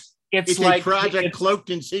secrets. It's like a project it's- cloaked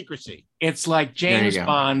in secrecy. It's like There you James go.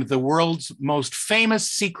 Bond, the world's most famous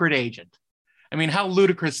secret agent. I mean, how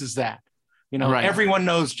ludicrous is that? You know, Right. everyone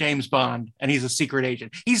knows James Bond, and he's a secret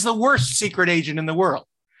agent. He's the worst secret agent in the world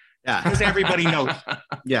Yeah, because everybody knows.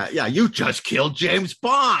 yeah. You just killed James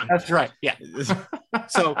Bond. That's right. Yeah.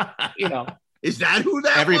 So, you know, Is that who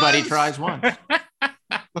that Everybody was? tries once.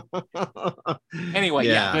 anyway,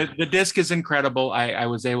 Yeah. the disc is incredible. I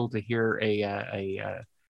was able to hear a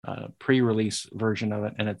pre-release version of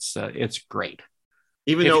it, and it's great.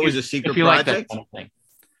 Even If though it you- was a secret if you like that project. kind of thing.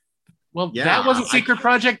 Well, Yeah, that was a I- secret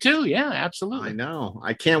project too. Yeah, absolutely. I know.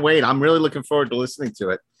 I can't wait. I'm really looking forward to listening to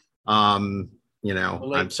it. You know, The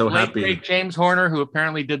late- I'm so late, happy. great James Horner, who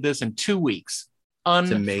apparently did this in 2 weeks. It's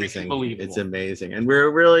amazing. Unbelievable. It's amazing. And we're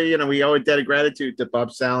really, you know, we owe a debt of gratitude to Bob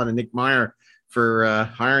Sallin and Nick Meyer for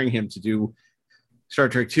hiring him to do Star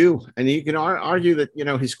Trek 2. And you can argue that, you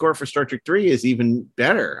know, his score for Star Trek 3 is even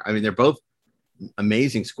better. I mean, they're both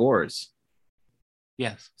amazing scores.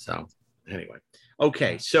 Yes. So anyway.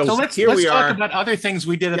 Okay. So, So let's here talk we are. about other things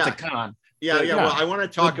we did at Yeah. the con. Yeah. Yeah. Well, I want to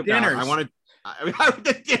talk The about, dinners. I want to,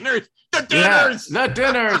 the dinners, the Yeah, dinners. the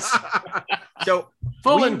dinners. So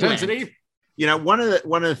Full we intensity. went. You know, one of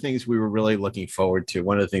the things we were really looking forward to,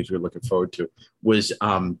 was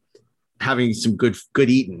having some good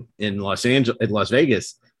eating in Las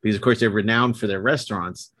Vegas, because of course they're renowned for their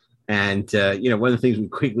restaurants. And you know, one of the things we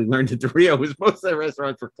quickly learned at the Rio was most of the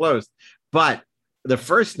restaurants were closed. But the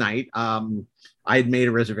first night, I had made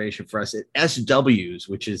a reservation for us at SW's,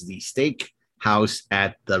 which is the steak house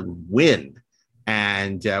at the Wynn.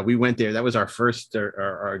 And we went there. That was our first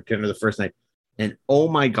our dinner the first night. And oh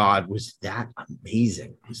my God, was that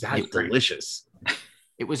amazing? Was that delicious?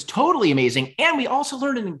 It was totally amazing. And we also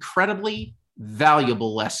learned an incredibly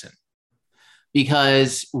valuable lesson,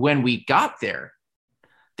 because when we got there,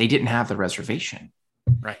 they didn't have the reservation.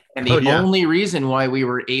 Right. And the Oh, yeah. only reason why we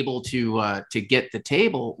were able to get the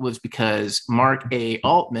table was because Mark A.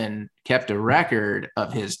 Altman kept a record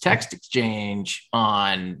of his text exchange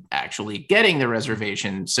on actually getting the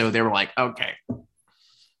reservation. So they were like, okay,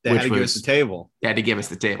 They had Which to give us was- the table. they had to give us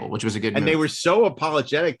the table, which was a good And move. they were so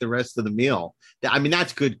apologetic the rest of the meal. I mean,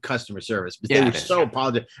 that's good customer service, but Yeah, they it were is. so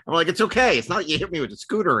apologetic. I'm like, it's okay. It's not you hit me with a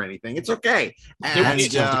scooter or anything. It's okay. It was And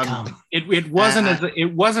still to come.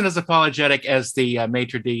 It wasn't as apologetic as the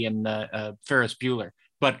maitre d' in Ferris Bueller,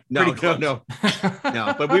 but no, pretty close. no.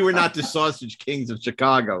 But we were not the sausage kings of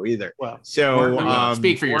Chicago either. Well, So weren't we?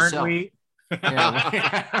 Speak for weren't yourself. we?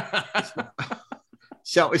 Yeah.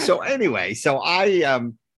 So anyway, so I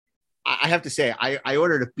have to say I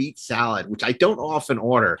ordered a beet salad, which I don't often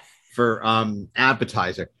order for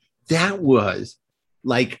appetizer. That was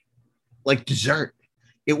like dessert.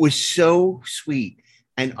 It was so sweet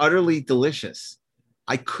and utterly delicious.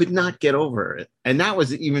 I could not get over it. And that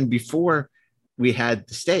was even before we had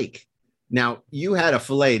the steak. Now, you had a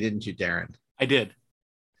filet, didn't you, Darren? I did.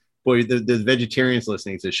 Boy, the vegetarians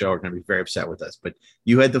listening to the show are going to be very upset with us, but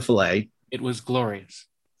you had the filet. It was glorious.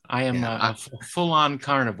 I am Yeah. a full-on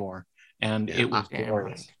carnivore, and Yeah, it was damn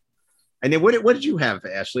glorious. And then what did you have,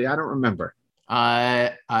 Ashley? I don't remember.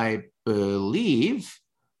 I believe.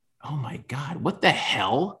 Oh my God! What the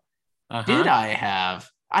hell did I have?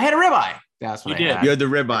 I had a ribeye. That's what You I did. had. You had the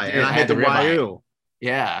ribeye, and I had the ribeye. Wagyu.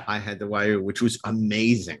 Yeah. I had the Wagyu, which was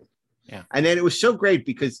amazing. Yeah. And then it was so great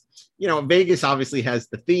because, you know, Vegas obviously has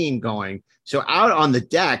the theme going. So out on the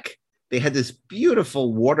deck, they had this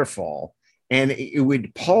beautiful waterfall, and it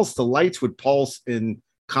would pulse. The lights would pulse in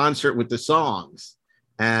concert with the songs.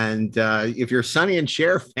 And if you're Sonny and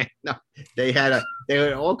Cher fan, no, they had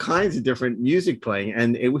all kinds of different music playing,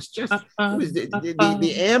 and it was just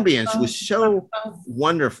the ambience was so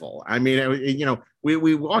wonderful. I mean,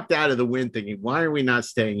 we walked out of the Wynn thinking, why are we not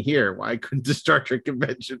staying here? Why couldn't the Star Trek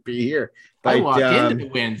convention be here? But, I walked into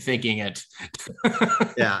the Wynn thinking it.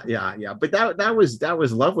 yeah. But that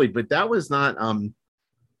was lovely. But that was not.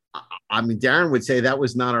 I mean, Darren would say that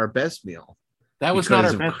was not our best meal. That was not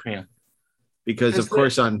our best meal. Because of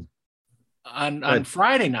course on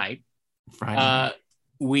Friday night,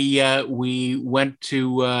 we went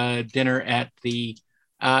to dinner at the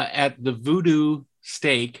Voodoo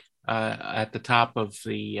Steak at the top of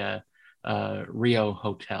the Rio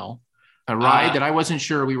Hotel. A ride that I wasn't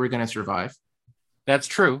sure we were going to survive. That's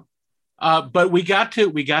true, but we got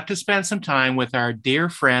to spend some time with our dear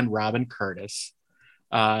friend Robin Curtis.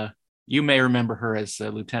 You may remember her as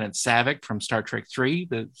Lieutenant Saavik from Star Trek III,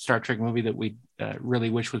 the Star Trek movie that we really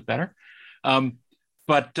wish was better.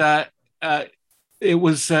 But it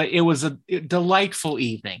was a delightful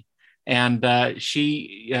evening, and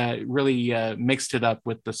she really mixed it up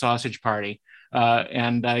with the sausage party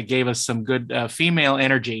and gave us some good female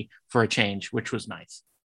energy for a change, which was nice.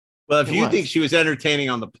 Well, if you think she was entertaining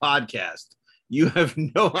on the podcast, you have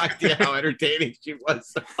no idea how entertaining she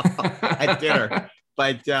was at dinner.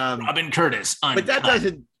 But Robin Curtis, uncut. But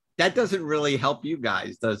that doesn't really help you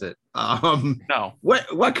guys, does it? No.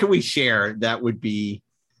 What can we share that would be,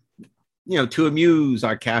 to amuse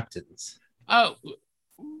our captains?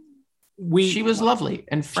 She was lovely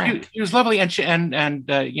and frank. She was lovely, and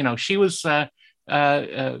she was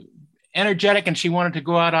energetic, and she wanted to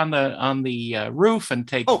go out on the roof and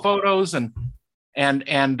take photos, and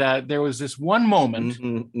there was this one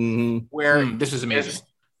moment where this is amazing.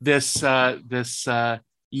 This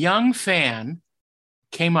young fan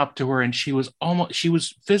came up to her, and she was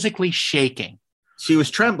physically shaking. She was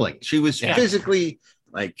trembling. She was physically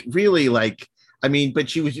but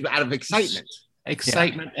she was out of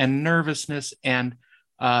excitement and nervousness. And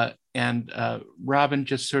Robin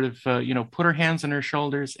just sort of, put her hands on her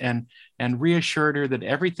shoulders and reassured her that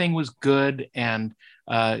everything was good. And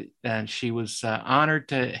she was honored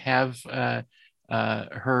to have her,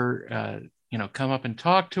 come up and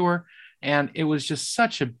talk to her. And it was just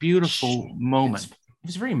such a beautiful moment. It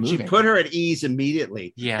was very moving. She put her at ease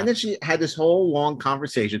immediately. Yeah. And then she had this whole long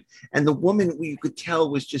conversation. And the woman, you could tell,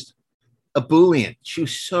 was just ebullient. She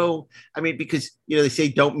was so, because, they say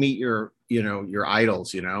don't meet your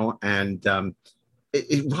idols, and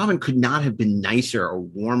Robin could not have been nicer or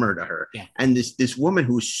warmer to her. Yeah. And this woman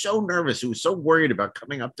who was so nervous, who was so worried about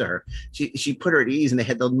coming up to her, she put her at ease, and they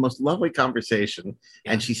had the most lovely conversation.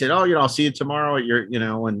 Yeah. And she said, "Oh, I'll see you tomorrow at your,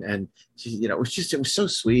 and she, it was so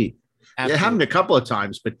sweet." Absolutely. It happened a couple of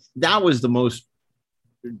times, but that was the most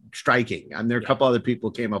striking. There are a couple other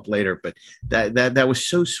people came up later, but that was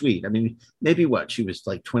so sweet. Maybe she was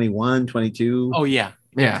like 21, 22. Oh yeah.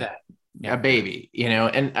 Yeah. A baby,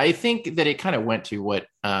 and I think that it kind of went to what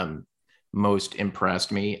most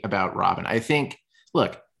impressed me about Robin. I think,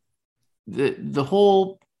 look, the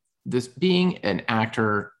whole, this being an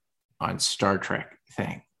actor on Star Trek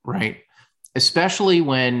thing, right? Especially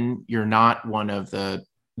when you're not one of the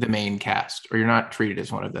main cast, or you're not treated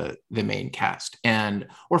as one of the main cast,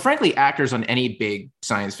 or frankly, actors on any big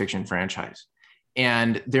science fiction franchise,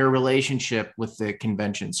 and their relationship with the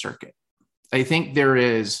convention circuit. I think there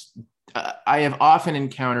is, I have often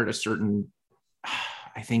encountered a certain,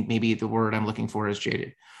 I think maybe the word I'm looking for is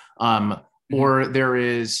jaded, or there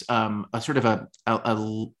is a sort of a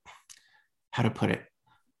how to put it.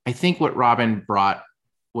 I think what Robin brought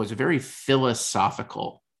was a very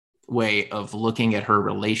philosophical way of looking at her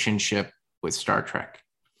relationship with Star Trek.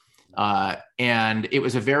 And it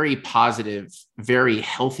was a very positive, very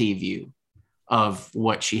healthy view of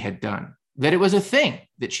what she had done. That it was a thing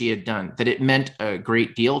that she had done, that it meant a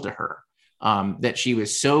great deal to her, that she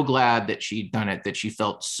was so glad that she'd done it, that she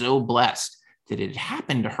felt so blessed that it had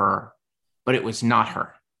happened to her, but it was not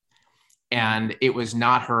her. And it was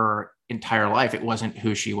not her entire life. It wasn't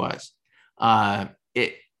who she was.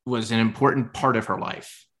 It was an important part of her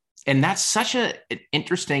life. And that's such an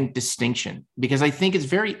interesting distinction, because I think it's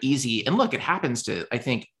very easy. And look, it happens to, I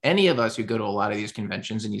think, any of us who go to a lot of these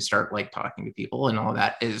conventions and you start talking to people and all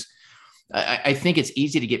that is, I think it's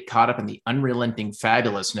easy to get caught up in the unrelenting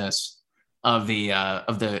fabulousness of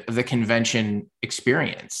the convention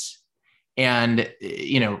experience. And,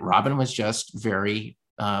 Robin was just very,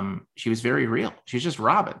 she was very real. She was just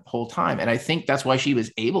Robin the whole time. And I think that's why she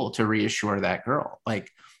was able to reassure that girl,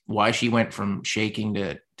 why she went from shaking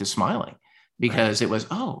to smiling, because It was,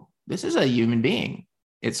 this is a human being.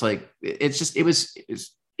 It's it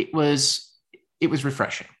was it was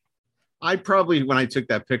refreshing. I probably, when I took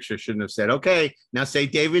that picture, shouldn't have said, "Okay, now say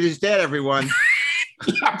David is dead, everyone."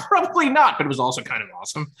 Yeah, probably not, but it was also kind of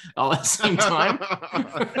awesome all at the same time.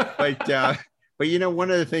 but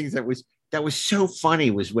one of the things that was so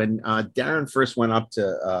funny was when Darren first went up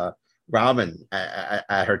to Robin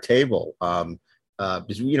at her table,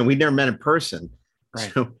 because we'd never met in person,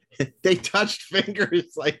 Right. So they touched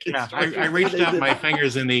fingers like. Yeah, I reached out my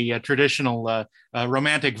fingers in the traditional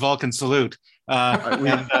romantic Vulcan salute.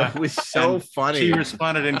 It was so funny. She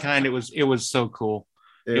responded in kind. It was so cool.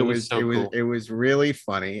 It was really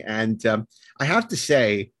funny. And I have to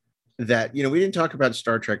say that, we didn't talk about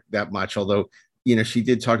Star Trek that much, although, she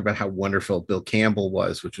did talk about how wonderful Bill Campbell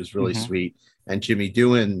was, which was really sweet. And Jimmy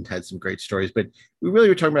Doohan had some great stories, but we really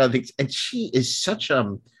were talking about other things. And she is such,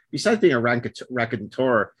 besides being a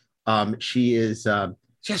raconteur, she has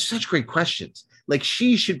such great questions. Like,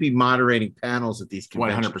 she should be moderating panels at these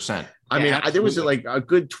conventions. 100%. I mean, there was like a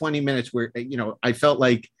good 20 minutes where, I felt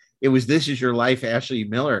like it was This Is Your Life, Ashley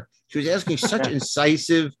Miller. She was asking such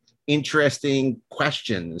incisive, interesting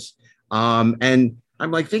questions. And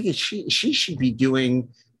I'm like thinking she should be doing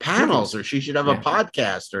panels, or she should have a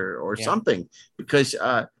podcast or something, because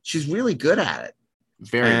she's really good at it.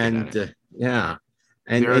 Very good at it. Yeah.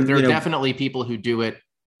 And there are definitely people who do it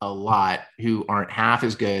a lot who aren't half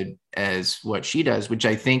as good as what she does, which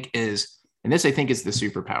I think is the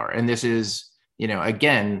superpower. And this is,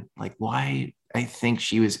 again, like why I think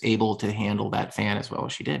she was able to handle that fan as well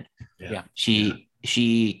as she did. Yeah.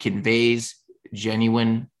 She conveys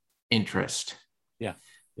genuine interest.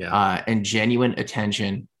 Yeah. And genuine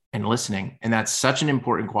attention and listening. And that's such an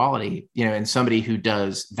important quality, in somebody who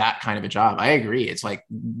does that kind of a job. I agree. It's like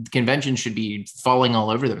conventions should be falling all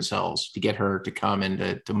over themselves to get her to come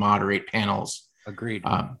and to moderate panels. Agreed.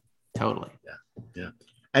 Totally. Yeah.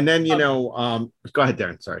 And then, go ahead,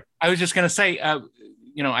 Darren. Sorry. I was just going to say,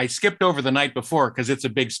 I skipped over the night before because it's a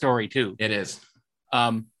big story too. It is.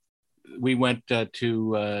 We went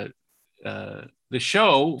to the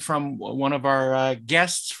show from one of our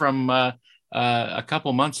guests from a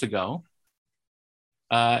couple months ago,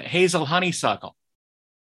 Hazel Honeysuckle,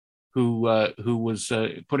 who was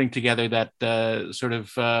putting together that sort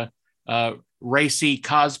of racy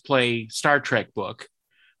cosplay Star Trek book,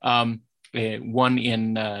 one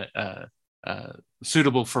in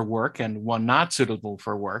suitable for work and one not suitable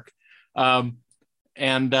for work. And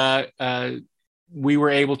we were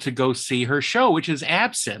able to go see her show, which is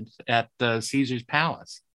Absinthe at Caesar's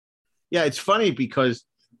Palace. Yeah, it's funny because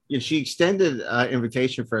she extended an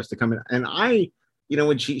invitation for us to come in. And I,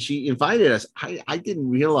 when she invited us, I didn't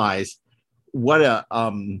realize what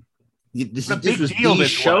this was the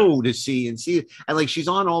show to see. And like, she's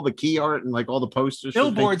on all the key art and like all the posters.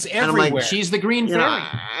 Billboards everywhere. Like, she's the green fairy.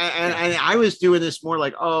 And I was doing this more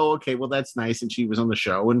like, oh, okay, well, that's nice. And she was on the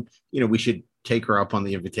show and, we should take her up on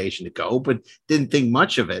the invitation to go, but didn't think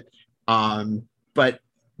much of it. But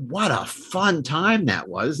what a fun time that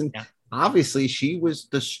was. And obviously she was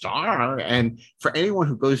the star. And for anyone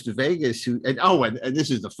who goes to Vegas and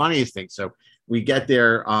this is the funniest thing. So we get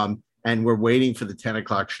there and we're waiting for the 10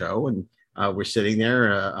 o'clock show, and we're sitting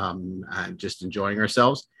there just enjoying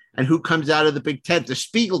ourselves. And who comes out of the big tent? The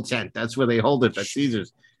Spiegel tent. That's where they hold it at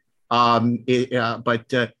Caesars.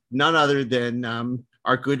 But none other than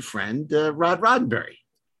our good friend, Rod Roddenberry.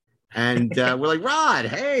 And we're like, Rod,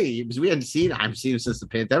 hey, because we hadn't seen him. I haven't seen him since the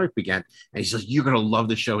pandemic began. And he's like, you're going to love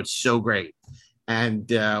the show. It's so great. And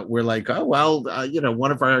we're like, oh, well,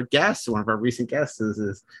 one of our recent guests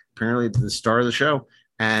is apparently the star of the show.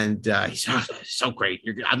 And he's so great.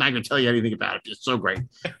 I'm not going to tell you anything about it. It's so great.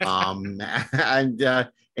 And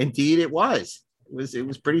indeed it was. It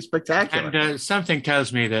was pretty spectacular. And something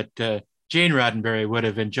tells me that Gene Roddenberry would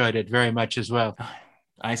have enjoyed it very much as well.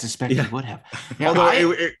 I suspect he would have. Yeah,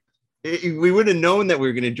 although we would have known that we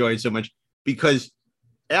were going to enjoy it so much, because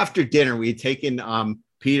after dinner we had taken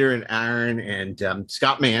Peter and Aaron and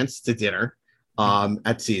Scott Mantz to dinner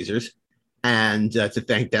at Caesars, and to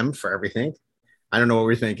thank them for everything. I don't know what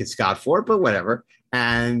we're thanking Scott for, but whatever.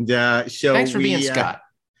 And so thanks for being Scott.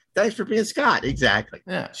 Thanks for being Scott. Exactly.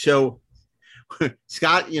 Yeah. So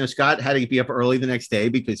Scott had to be up early the next day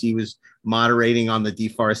because he was moderating on the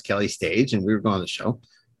DeForest Kelley stage, and we were going to the show.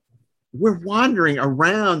 We're wandering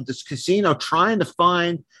around this casino trying to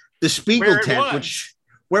find the Spiegel tent,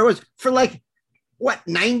 where it was for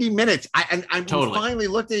 90 minutes. We finally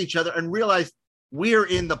looked at each other and realized we're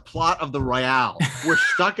in the plot of the Royale. We're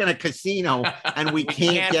stuck in a casino and we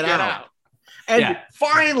can't get out. And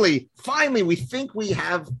finally, we think we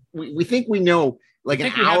know, like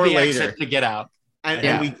an hour later, to get out.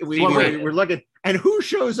 And we're looking, and who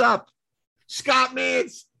shows up? Scott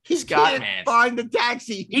Mantz. He Scott can't Mance. find the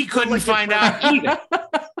taxi. He couldn't Like, find out either.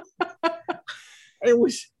 It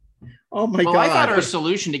was, oh my Well, God. I thought our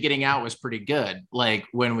solution to getting out was pretty good. Like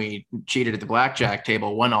when we cheated at the blackjack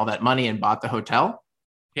table, won all that money and bought the hotel.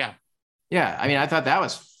 Yeah. Yeah. I mean, I thought that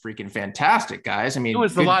was freaking fantastic, guys. I mean, It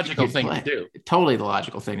was the good- logical good thing play. to do. Totally the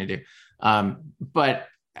logical thing to do. But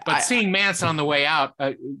Seeing Mance on the way out,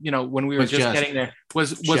 when we were Was just just- getting there,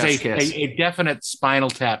 was chef's kiss. a definite Spinal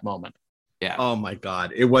Tap moment. yeah. Oh my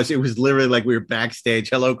God. It was literally like we were backstage.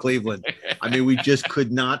 Hello, Cleveland. I mean, we just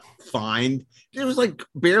could not find, there was like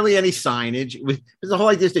barely any signage. It was the whole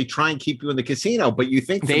idea is they try and keep you in the casino, but you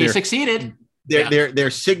think for They succeeded. their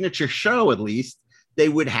signature show, at least, they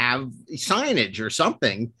would have signage or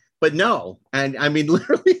something, but no. And I mean,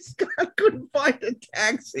 literally, Scott couldn't find a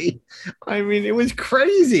taxi. I mean, it was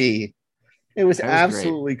crazy. It was That was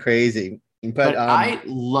absolutely crazy. But I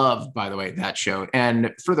loved, by the way, that show.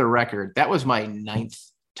 And for the record, that was my 9th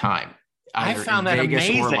time. I either found in that Vegas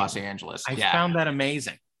amazing. or Los Angeles. I found that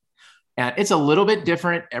amazing. And it's a little bit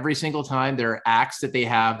different every single time. There are acts that they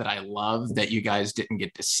have that I love that you guys didn't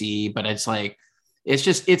get to see, but it's like,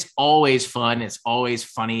 it's always fun. It's always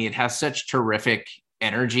funny. It has such terrific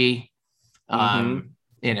energy. It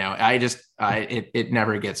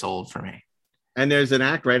never gets old for me. and there's an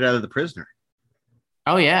act right out of The Prisoner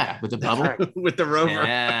Oh yeah. With the bubble. with the rover.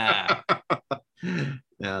 Yeah.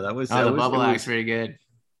 Yeah, that was Oh, the bubble act's very good.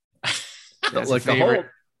 That's like a favorite.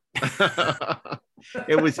 the whole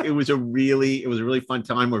it was a really fun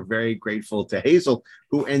time. We're very grateful to Hazel,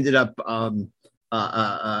 who ended up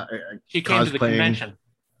She came to the cosplaying. convention.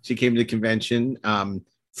 She came to the convention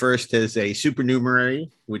first as a supernumerary,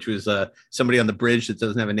 which was somebody on the bridge that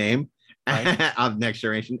doesn't have a name, Right. of Next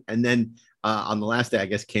Generation, and then on the last day, I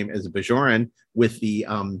guess, came as a Bajoran with the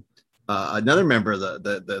another member of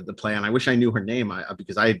the play, and I wish I knew her name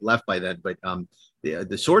because I had left by then, but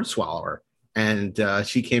the Sword Swallower, and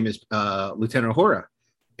she came as Lieutenant Uhura,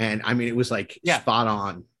 and I mean, it was like spot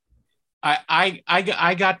on.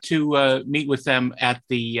 I got to meet with them at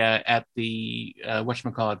the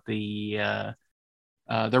whatchamacallit,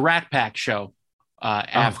 the Rat Pack show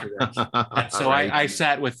afterwards. And so Right. I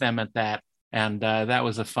sat with them at that, and that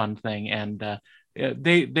was a fun thing. And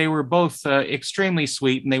they were both extremely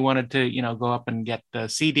sweet, and they wanted to go up and get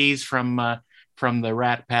CDs from the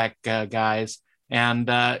Rat Pack guys, and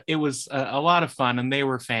it was a lot of fun, and they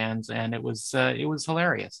were fans, and it was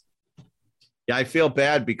hilarious. Yeah, I feel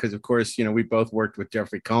bad because, of course, we both worked with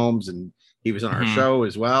Jeffrey Combs, and he was on our show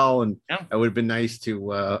as well, and it would have been nice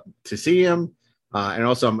to see him. And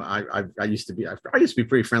also, I used to be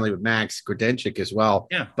pretty friendly with Max Grodenchik as well.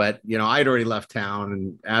 Yeah. But I'd already left town,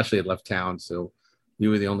 and Ashley had left town, so you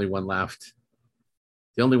were the only one left.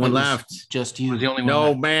 The only one left. Just You you. were the only one No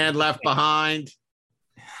left. man left behind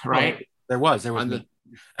Right. There was on me.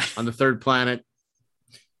 the third planet.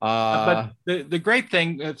 But the great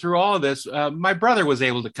thing through all of this, my brother was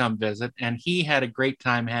able to come visit, and he had a great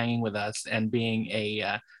time hanging with us and being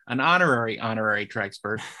an honorary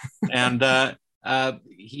Trexpert. And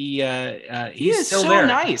He he's is still so there.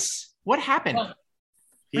 nice. What happened?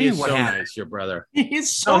 He is what so happened? nice, your brother. He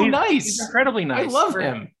is No, so he's nice. incredibly nice. I love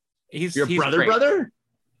him. He's Your he's brother, great. brother?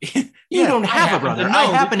 You don't have a brother. I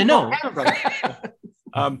happen to know.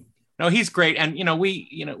 No, he's great, and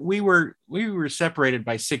we were separated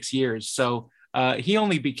by 6 years, so he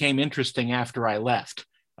only became interesting after I left.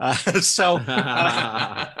 So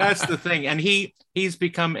that's the thing, and he's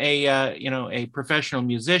become a professional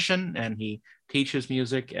musician, and he teaches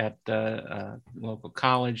music at local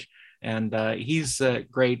college, and he's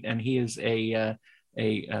great, and he is a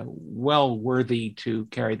well worthy to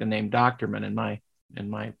carry the name Doctorman in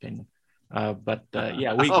my opinion. But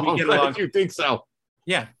yeah, we get along. You think so?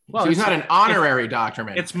 Yeah, Well, he's not an honorary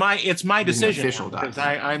doctorman. It's my He's an decision official because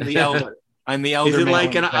doctor. I'm the elder. I'm the elder. Is it man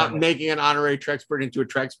like in the family. making an honorary Trexpert into a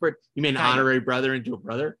Trexpert? You mean an Kind of. honorary brother into a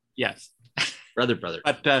brother? Yes, Brother. but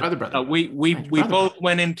Brother. we Brother. both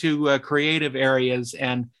went into creative areas,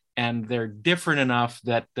 and they're different enough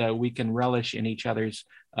that we can relish in each other's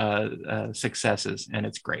successes, and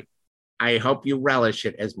it's great. I hope you relish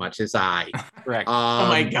it as much as I. Correct. Oh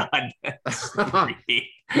my God. That's creepy.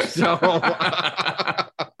 So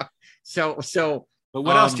But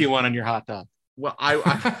what else do you want on your hot dog? well, I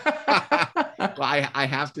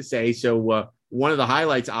have to say, so one of the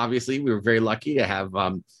highlights, obviously, we were very lucky to have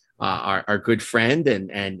our good friend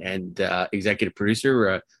and executive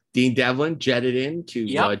producer Dean Devlin jetted in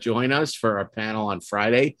to join us for our panel on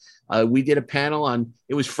Friday. We did a panel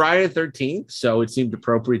it was Friday the 13th, so it seemed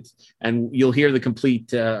appropriate, and you'll hear the complete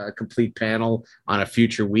panel on a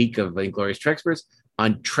future week of Inglorious Trexperts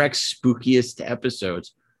on Trek's spookiest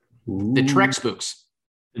episodes. The Trek spooks.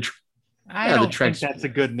 I Yeah, the don't Trek- think that's a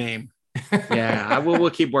good name. Yeah, we'll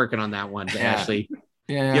keep working on that one, Yeah. Ashley.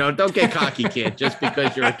 Yeah. You know, don't get cocky, kid, just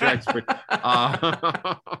because you're a Trexpert.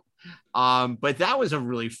 But that was a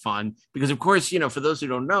really fun because, of course, you know, for those who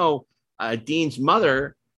don't know, Dean's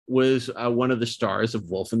mother was one of the stars of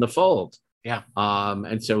Wolf in the Fold. Yeah.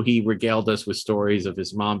 And so he regaled us with stories of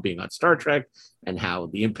his mom being on Star Trek and how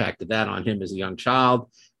the impact of that on him as a young child.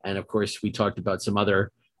 And of course, we talked about some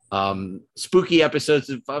other spooky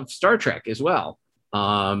episodes of Star Trek as well.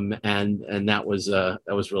 And that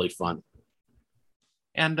was really fun.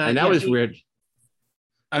 And that was weird.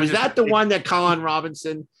 Was that the one that Colin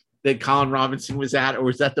Robinson was at, or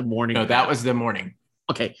was that the morning? No, that was the morning.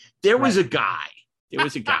 Okay. There was a guy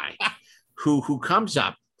who comes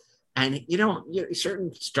up, and you know,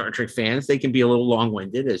 certain Star Trek fans, they can be a little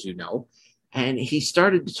long-winded, as you know. And he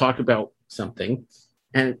started to talk about something,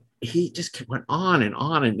 and he just went on and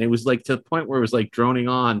on, and it was like to the point where it was like droning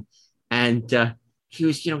on. And he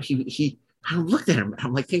was, you know, I looked at him and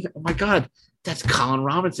I'm like, oh my God, that's Colin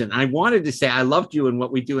Robinson. I wanted to say I loved you and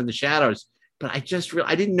What We Do in the Shadows, but I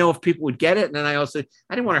didn't know if people would get it. And then I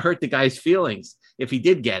didn't want to hurt the guy's feelings if he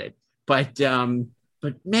did get it. But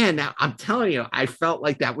man, now I'm telling you, I felt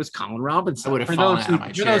like that was Colin Robinson. I would have For fallen those out of my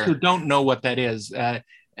for chair. those who don't know what that is,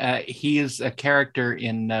 he is a character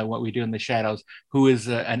in What We Do in the Shadows who is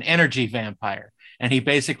an energy vampire, and he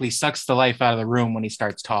basically sucks the life out of the room when he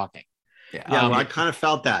starts talking. Yeah, well, I kind of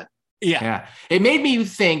felt that. Yeah. It made me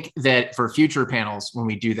think that for future panels, when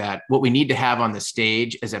we do that, what we need to have on the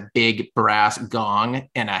stage is a big brass gong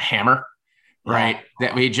and a hammer, right?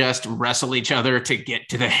 That we just wrestle each other to get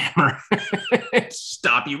to the hammer.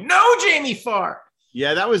 Stop you. No, Jamie Farr.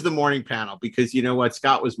 Yeah, that was the morning panel because you know what?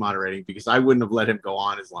 Scott was moderating because I wouldn't have let him go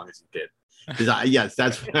on as long as he did. Because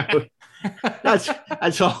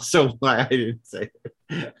that's also why I didn't say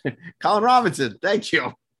it. Colin Robinson, thank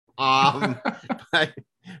you.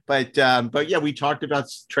 But yeah, we talked about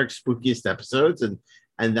Trek's spookiest episodes, and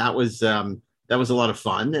that was a lot of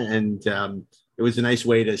fun, and it was a nice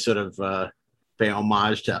way to sort of pay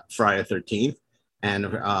homage to Friday the 13th, and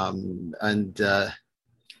I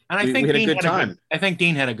we think had a Dean good time. I think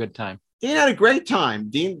Dean had a good time. Dean had a great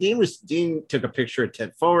time. Dean took a picture at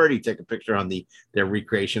Ted Forward. He took a picture on their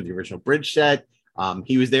recreation of the original bridge set.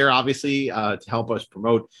 He was there obviously to help us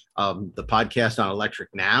promote the podcast on Electric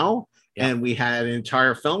Now. Yeah. And we had an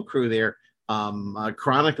entire film crew there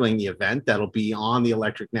chronicling the event that'll be on the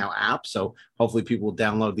Electric Now app. So hopefully people will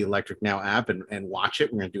download the Electric Now app and watch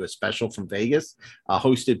it. We're going to do a special from Vegas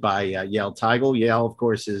hosted by Yael Teigel. Yael, of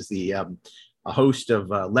course, is the host of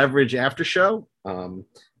Leverage After Show,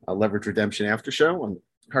 Leverage Redemption After Show. And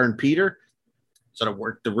her and Peter sort of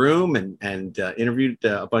worked the room and interviewed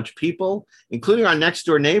a bunch of people, including our next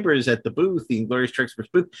door neighbors at the booth, the Inglorious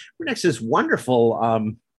Trexperts booth. We're next to this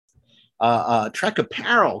wonderful Trek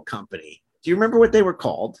apparel company. Do you remember what they were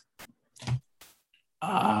called?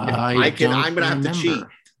 I'm going to have to cheat.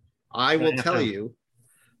 I will tell you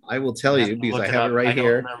because I have it right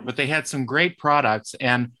here. But they had some great products,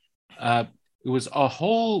 and it was a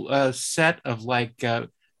whole set of like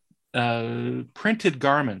printed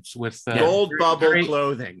garments with gold bubble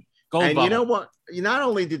clothing. Gold bubble. You know what? Not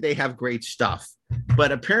only did they have great stuff,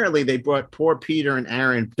 but apparently they brought poor Peter and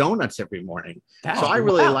Aaron donuts every morning. So I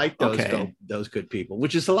really like those good people,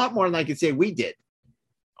 which is a lot more than I could say we did.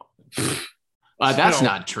 That's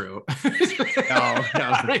not true. No,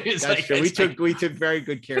 that's like, true. We took very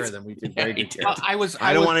good care of them. We took very good care. I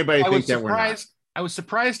don't want anybody to think that we're not. I was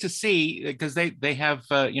surprised to see because they have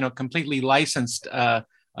completely licensed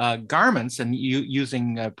garments and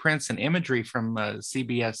using prints and imagery from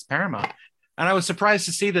CBS Paramount. And I was surprised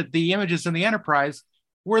to see that the images in the Enterprise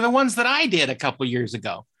were the ones that I did a couple of years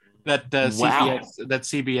ago that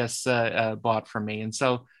CBS bought from me. And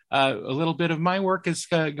so a little bit of my work is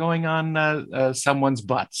going on someone's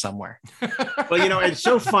butt somewhere. Well, it's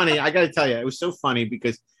so funny. I got to tell you, it was so funny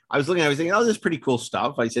because I was thinking, oh, this is pretty cool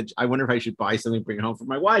stuff. I said, I wonder if I should buy something, bring it home for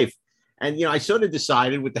my wife. And, I sort of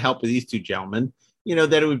decided with the help of these two gentlemen,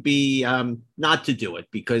 that it would be not to do it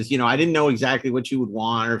because, I didn't know exactly what she would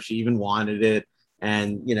want or if she even wanted it.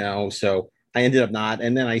 And, so I ended up not.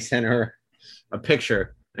 And then I sent her a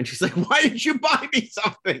picture and she's like, why did you buy me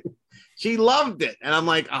something? She loved it. And I'm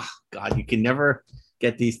like, oh, God, you can never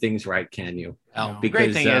get these things right, can you? Because, the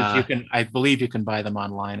great thing is I believe you can buy them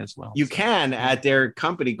online as well. You can at their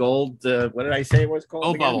company, Gold. What did I say it was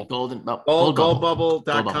called?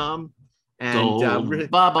 Goldbubble.com. And really,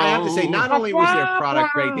 I have to say, not only was their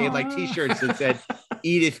product great, they had like T-shirts that said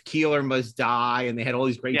 "Edith Keeler must die," and they had all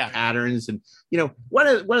these great patterns. And one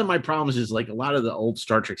of my problems is like a lot of the old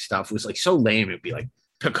Star Trek stuff was like so lame. It'd be like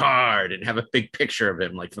Picard and have a big picture of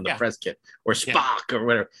him, like from the Yeah. press kit, or Spock or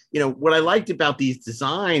whatever. What I liked about these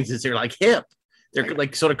designs is they're like hip. They're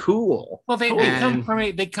like sort of cool. Well, they And-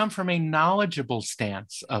 come from a knowledgeable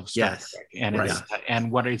stance of Star Yes. Trek, and Right.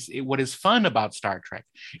 and what is fun about Star Trek.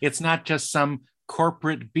 It's not just some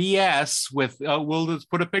corporate BS with we'll just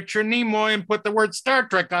put a picture of Nimoy and put the word Star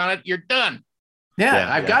Trek on it. You're done.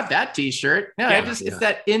 Yeah, I've yeah. got that T-shirt. Yeah, Yeah, it's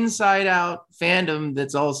that inside out fandom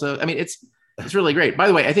that's also. I mean, it's really great. By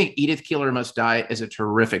the way, I think Edith Keeler Must Die is a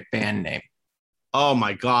terrific band name. Oh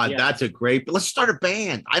my God, Yeah. that's a great. Let's start a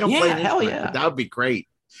band. I don't Yeah, play an hell instrument, yeah. but that would be great.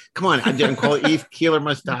 Come on, I'm going to call it Eve Keeler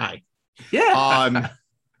Must Die. Yeah,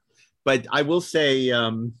 But I will say,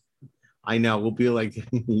 I know we'll be like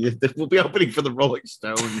we'll be opening for the Rolling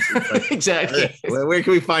Stones. It's like, exactly. where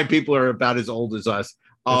can we find people who are about as old as us?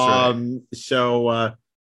 That's So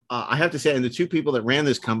I have to say, and the two people that ran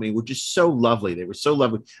this company were just so lovely. They were so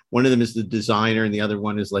lovely. One of them is the designer, and the other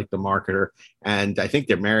one is like the marketer. And I think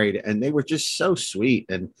they're married, and they were just so sweet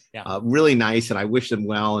and really nice. And I wish them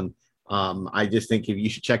well. And I just think you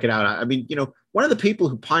should check it out. I mean, one of the people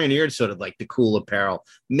who pioneered sort of like the cool apparel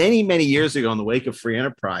many, many years ago in the wake of Free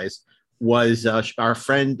Enterprise was our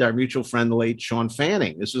mutual friend, the late Sean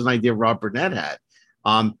Fanning. This was an idea Rob Burnett had.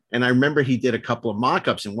 And I remember he did a couple of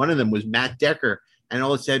mock-ups, and one of them was Matt Decker. And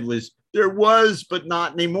all it said was, there was, but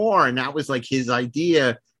not anymore. And that was like his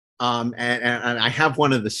idea. And I have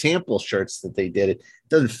one of the sample shirts that they did. It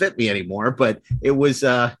doesn't fit me anymore, but it was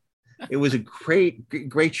a great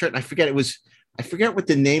shirt. And I forget what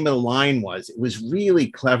the name of the line was. It was really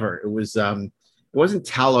clever. It was, it wasn't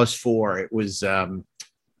Talos 4. It was, I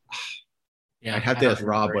have to ask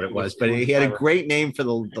Rob what it was, but he had a great name for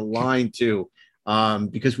the line too.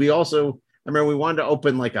 Because I remember we wanted to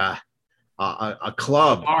open like a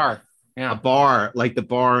club, a bar, like the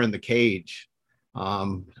bar in the cage.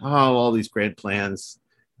 All these great plans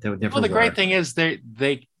that would never Well, the work. great thing is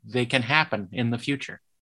they can happen in the future.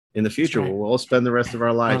 In the future, right. we'll all spend the rest of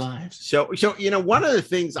our lives. Our lives. So one of the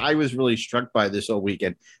things I was really struck by this whole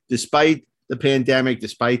weekend, despite the pandemic,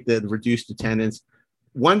 despite the reduced attendance,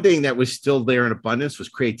 one thing that was still there in abundance was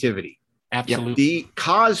creativity. Absolutely. The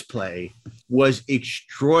cosplay was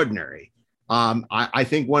extraordinary. I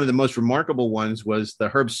think one of the most remarkable ones was the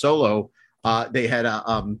Herb Solo. They had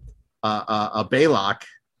a Baylock.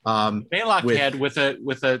 Baylock head with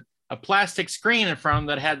a plastic screen in front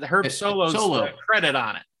that had the Herb Solo's credit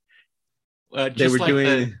on it. They were like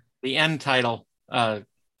doing the end title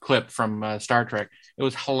clip from Star Trek. It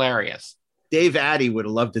was hilarious. Dave Addy would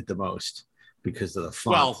have loved it the most because of the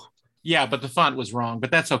font. Well, yeah, but the font was wrong,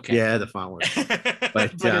 but that's okay. Yeah, the font was.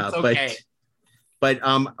 But it's okay. But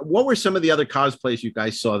what were some of the other cosplays you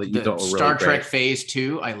guys saw that you thought were really Star great? Trek Phase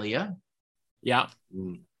 2, Ilea. Yeah.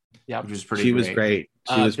 Mm. Yeah. Which was pretty She great. was great.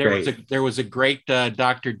 She was great. There was a great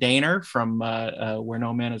Dr. Daner from Where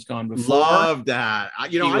No Man Has Gone Before. Love that. I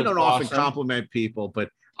don't was often awesome. compliment people, but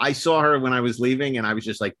I saw her when I was leaving, and I was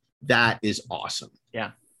just like, "That is awesome."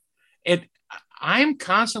 Yeah. I'm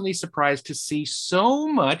constantly surprised to see so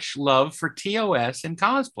much love for TOS in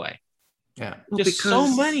cosplay. Yeah. Just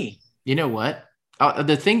so many. You know what?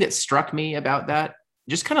 The thing that struck me about that,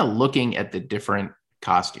 just kind of looking at the different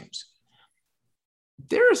costumes,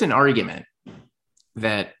 there is an argument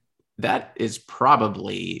that is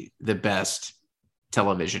probably the best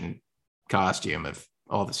television costume of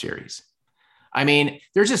all the series. I mean,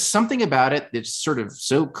 there's just something about it that's sort of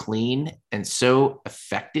so clean and so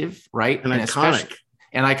effective, right? And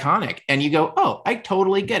iconic. And you go, oh, I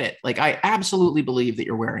totally get it. Like, I absolutely believe that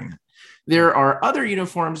you're wearing it. There are other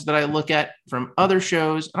uniforms that I look at from other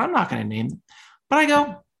shows, and I'm not going to name them, but I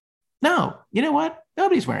go, no, you know what?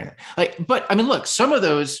 Nobody's wearing that. But I mean, look, some of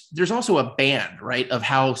those, there's also a band, right, of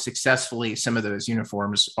how successfully some of those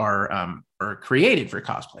uniforms are created for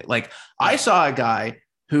cosplay. Like, I saw a guy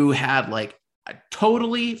who had like a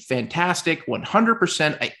totally fantastic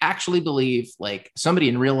 100%, I actually believe like somebody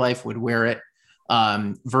in real life would wear it,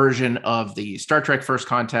 version of the Star Trek First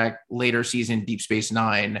Contact later season Deep Space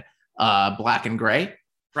Nine black and gray.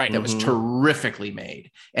 Right. That was terrifically made.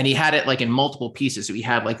 And he had it like in multiple pieces. So he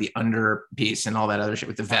had like the under piece and all that other shit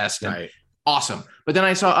with the vest. And awesome. But then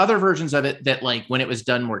I saw other versions of it that like when it was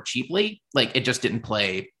done more cheaply, like it just didn't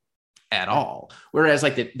play at all. Whereas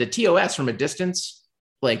like the TOS from a distance,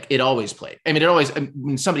 like it always played. I mean,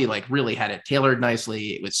 when somebody like really had it tailored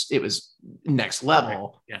nicely, it was next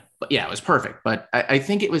level. Yeah. But yeah, it was perfect. But I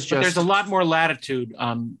think it was just. But there's a lot more latitude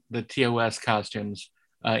on the TOS costumes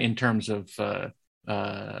in terms of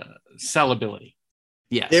sellability.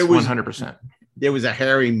 Yes, There was 100%. There was a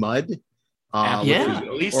Harry Mudd. Yeah.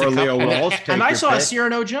 At least or a couple. Leo Walsh. And I take saw your a pick.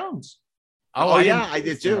 Cyrano Jones. Oh, yeah, didn't- I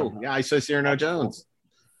did too. Yeah, I saw Cyrano Jones.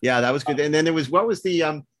 Yeah, that was good. And then there was there was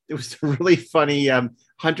the really funny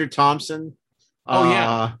Hunter Thompson. Oh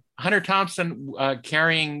yeah, Hunter Thompson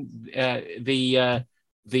carrying the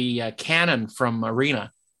cannon from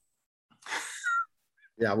Arena.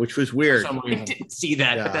 Yeah, which was weird. For some I reason. didn't see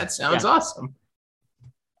that, Yeah. but that sounds Yeah. awesome.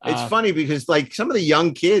 It's funny because like some of the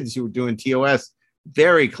young kids who were doing TOS,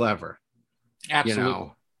 very clever. Absolutely. You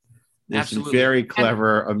know, there's some Absolutely. very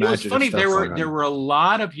clever It was imaginative funny. stuff There going on. were a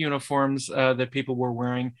lot of uniforms that people were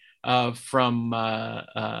wearing from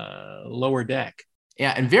Lower Deck.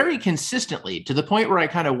 Yeah, and very consistently to the point where I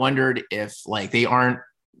kind of wondered if like they aren't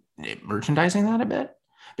merchandising that a bit,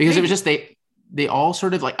 because it was just they all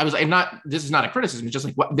sort of like I'm not. This is not a criticism. It's just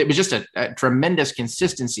like it was just a tremendous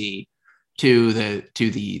consistency to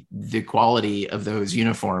the quality of those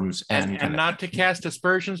uniforms And not to cast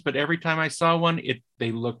aspersions, but every time I saw one,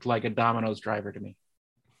 they looked like a Domino's driver to me.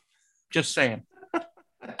 Just saying. There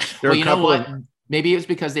well, are you a know couple what? of Maybe it was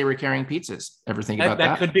because they were carrying pizzas. Ever think about that?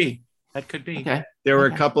 That could be. That could be. Okay. there were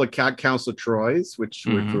Okay. a couple of Council Troys, which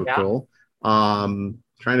Mhm. were Yeah. cool.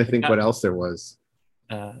 Trying to think what else there was.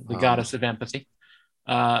 The goddess of empathy.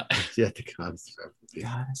 Yeah, the concept.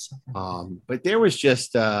 God, it's so- But there was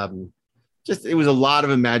just it was a lot of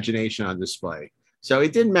imagination on display. So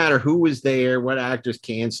it didn't matter who was there, what actors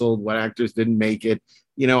canceled, what actors didn't make it.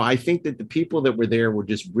 You know, I think that the people that were there were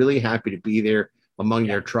just really happy to be there among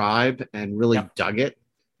their tribe and really dug it.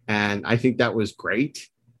 And I think that was great.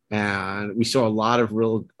 And we saw a lot of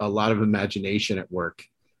imagination at work.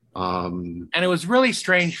 And it was really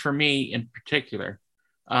strange for me in particular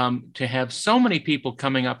to have so many people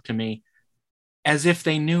coming up to me as if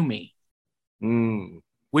they knew me,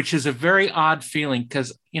 which is a very odd feeling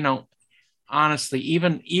because, you know, honestly,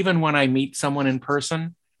 even when I meet someone in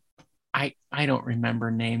person, I don't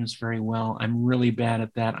remember names very well. I'm really bad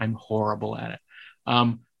at that. I'm horrible at it.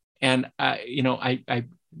 You know, I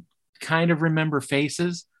kind of remember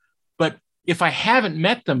faces, but if I haven't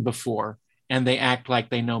met them before and they act like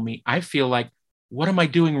they know me, I feel like, what am I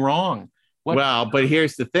doing wrong? Well, but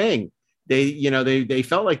here's the thing. They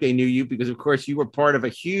felt like they knew you because, of course, you were part of a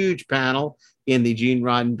huge panel in the Gene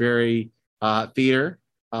Roddenberry Theater,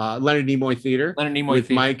 Leonard Nimoy Theater, with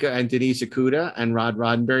Theater. Micah and Denise Akuda and Rod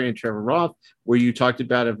Roddenberry and Trevor Roth, where you talked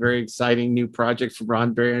about a very exciting new project from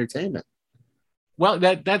Roddenberry Entertainment. Well,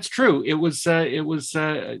 that's true. It was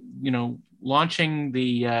you know, launching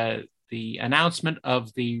the announcement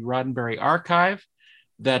of the Roddenberry Archive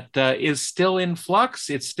that is still in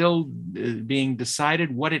flux. It's still being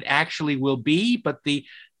decided what it actually will be, but the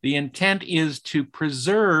intent is to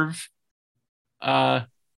preserve, you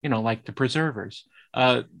know, like the preservers,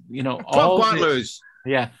 you know, all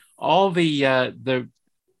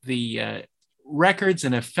the records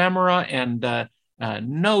and ephemera and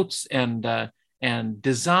notes and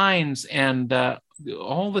designs and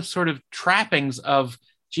all the sort of trappings of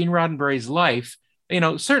Gene Roddenberry's life, you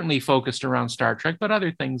know, certainly focused around Star Trek, but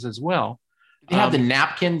other things as well. They have the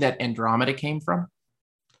napkin that Andromeda came from.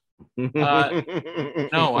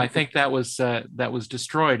 No, I think that was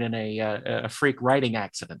destroyed in a freak writing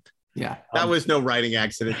accident. Yeah, that was no writing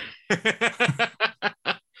accident.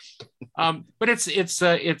 But it's this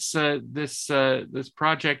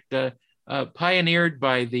project pioneered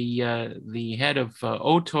by the head of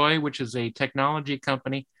Otoy, which is a technology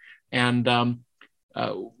company, and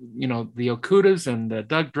you know, the Okudas and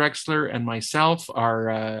Doug Drexler and myself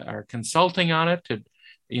are consulting on it to,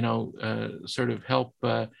 you know, sort of help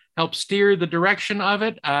steer the direction of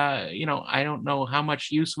it. You know, I don't know how much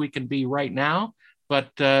use we can be right now,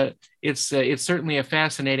 but it's certainly a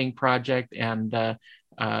fascinating project, and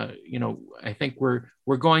you know, I think we're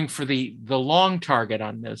going for the long target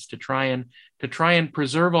on this to try and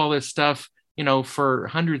preserve all this stuff, you know, for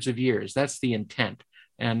hundreds of years. That's the intent.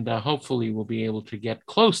 And hopefully we'll be able to get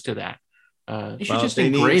close to that. You should just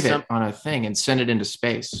engrave it on a thing and send it into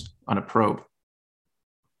space on a probe.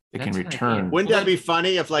 It can return. Wouldn't that be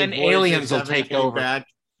funny if like aliens will take over back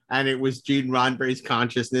and it was Gene Roddenberry's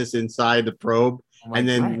consciousness inside the probe, and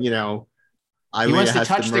then you know, he wants to has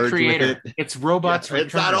touch merge the creator. with it. It's robots. Yeah,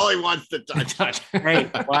 it's not all he wants to touch.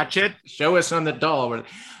 Hey, watch it. Show us on the doll. You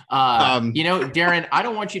know, Darren, I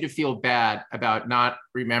don't want you to feel bad about not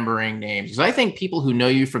remembering names, because I think people who know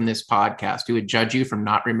you from this podcast, who would judge you from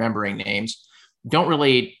not remembering names, don't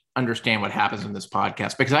really understand what happens in this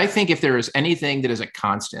podcast. Because I think if there is anything that is a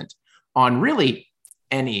constant on really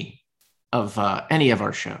any of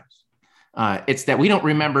our shows, it's that we don't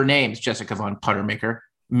remember names. Jessica Von Puttermaker,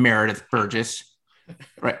 Meredith Burgess,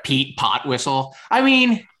 right? Pete Potwhistle. I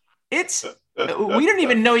mean, we don't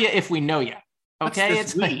even know you if we know you. Okay,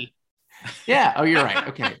 it's me. Yeah. Oh, you're right.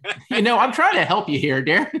 Okay. I'm trying to help you here,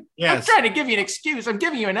 Darren. Yes. I'm trying to give you an excuse. I'm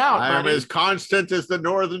giving you an out. I am buddy. as constant as the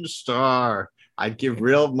Northern Star. I'd give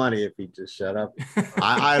real money if he'd just shut up.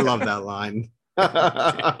 I love that line.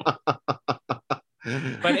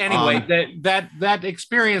 But anyway, that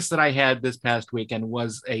experience that I had this past weekend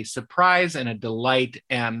was a surprise and a delight,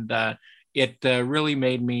 and it really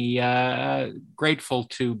made me grateful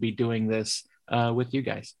to be doing this with you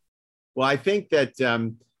guys. Well, I think that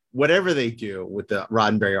whatever they do with the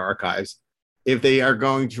Roddenberry archives, if they are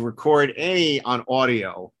going to record any on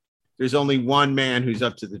audio, there's only one man who's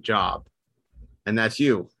up to the job, and that's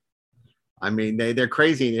you. I mean, they're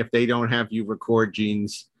crazy if they don't have you record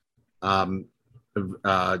Gene's, do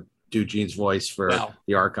Gene's voice for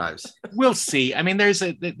the archives. We'll see. I mean, there's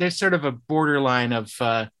sort of a borderline of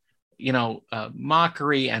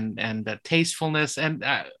mockery and tastefulness, and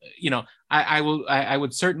I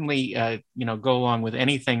would certainly go along with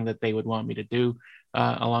anything that they would want me to do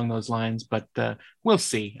along those lines, but we'll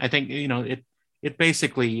see. I think it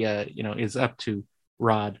basically is up to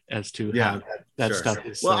Rod as to how that stuff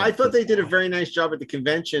is. Well, I thought they did a very nice job at the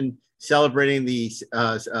convention celebrating the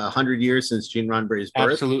 100 years since Gene Roddenberry's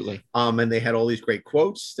birth. Absolutely. And they had all these great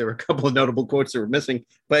quotes. There were a couple of notable quotes that were missing,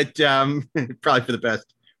 but probably for the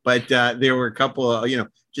best. But there were a couple of,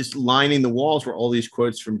 just lining the walls were all these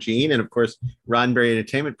quotes from Gene. And of course, Roddenberry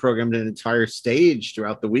Entertainment programmed an entire stage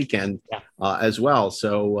throughout the weekend as well.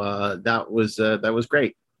 So that was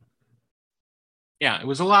great. Yeah, it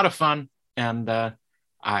was a lot of fun. And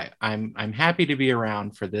I'm happy to be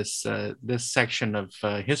around for this section of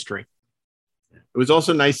history. It was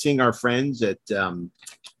also nice seeing our friends at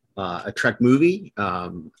a Trek movie,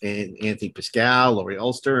 and Anthony Pascal, Laurie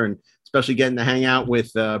Ulster, and especially getting to hang out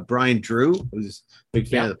with Brian Drew, who's a big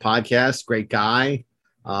fan of the podcast. Great guy.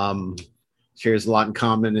 Shares a lot in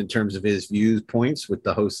common in terms of his viewpoints with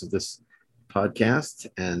the host of this podcast.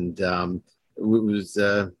 And it was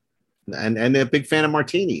and a big fan of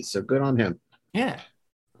martinis. So good on him. Yeah.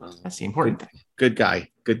 That's the important thing. Good guy.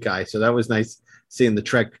 So that was nice seeing the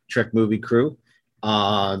Trek movie crew.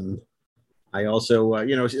 I also,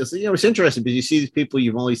 it's interesting because you see these people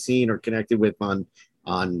you've only seen or connected with on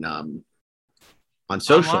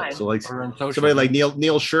social. Online, so like social. somebody like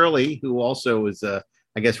Neil Shirley, who also is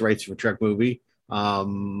I guess writes for Trek movie.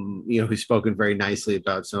 Who's spoken very nicely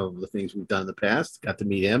about some of the things we've done in the past. Got to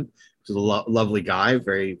meet him. He's a lovely guy,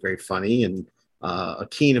 very, very funny, and a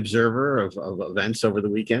keen observer of events over the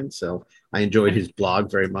weekend. So I enjoyed his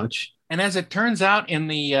blog very much. And as it turns out, in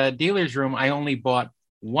the dealer's room, I only bought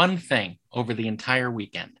one thing over the entire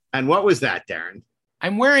weekend. And what was that, Darren?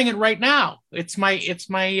 I'm wearing it right now. It's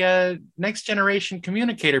my next generation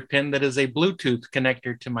communicator pin that is a Bluetooth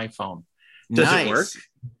connector to my phone. Does it work?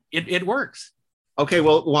 It works. Okay,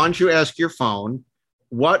 well, why don't you ask your phone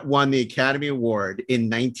what won the Academy Award in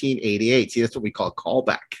 1988? See, that's what we call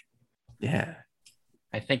callback. Yeah.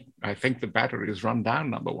 I think the battery is run down,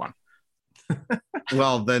 number one.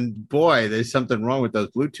 Well, then, boy, there's something wrong with those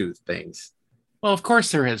Bluetooth things. Well, of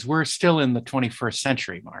course there is. We're still in the 21st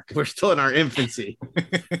century, Mark. We're still in our infancy.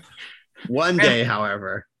 One day,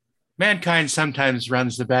 however. Mankind sometimes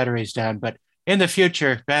runs the batteries down, but in the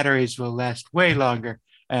future, batteries will last way longer,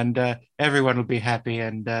 and everyone will be happy,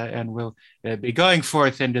 and will be going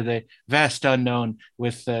forth into the vast unknown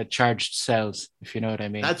with charged cells, if you know what I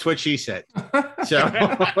mean. That's what she said. So,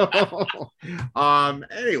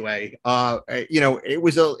 anyway,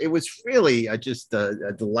 it was really just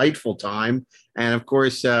a delightful time, and of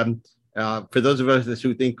course, for those of us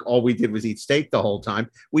who think all we did was eat steak the whole time,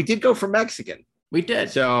 we did go for Mexican. We did.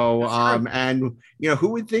 So, and who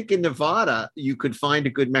would think in Nevada you could find a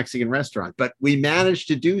good Mexican restaurant? But we managed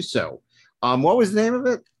to do so. What was the name of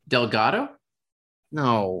it? Delgado?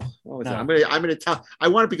 No. What was it? I'm gonna tell. I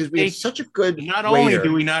want it because we have such a good. Not only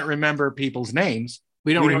do we not remember people's names,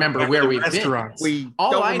 we don't remember where we've been. We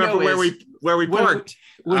don't remember where we parked.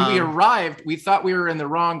 When we arrived, we thought we were in the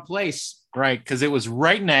wrong place. Right, because it was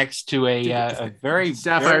right next to a very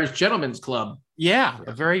Sapphire's Gentlemen's Club. Yeah,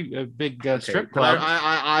 a very big strip club.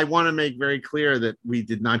 I want to make very clear that we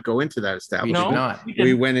did not go into that establishment. We did not.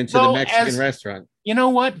 We went into the Mexican restaurant. You know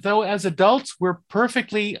what? Though, as adults, we're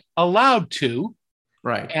perfectly allowed to.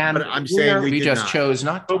 Right. And but I'm saying we just not. chose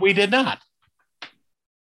not to. But we did not. Of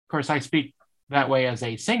course, I speak that way as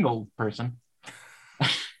a single person.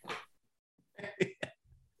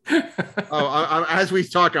 As we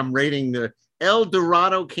talk, I'm rating the El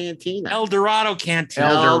Dorado Cantina. El Dorado Cantina.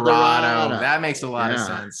 El Dorado. That makes a lot of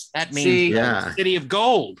sense. That means the city of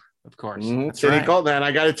gold, of course. City of gold. And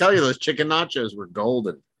I got to tell you, those chicken nachos were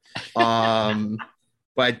golden.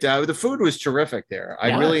 But the food was terrific there. I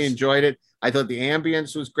Yes. really enjoyed it. I thought the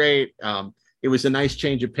ambience was great. It was a nice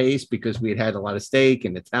change of pace because we had had a lot of steak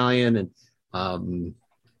and Italian, and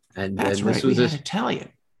That's this right. was We had Italian.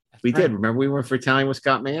 we right. did. Remember we went for Italian with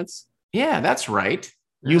Scott Mance? Yeah, that's right.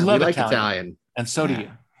 You Yeah, love we like Italian, and so do Yeah.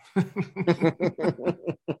 you.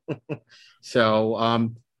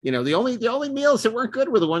 So the only meals that weren't good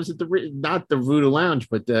were the ones at not the Voodoo Lounge,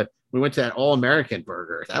 but we went to that All American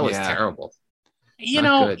burger. That was Yeah. terrible. You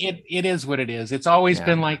Not know, good. it is what it is. It's always Yeah.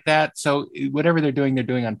 been like that. So whatever they're doing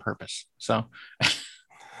on purpose. So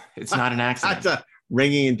It's not an accident. That's a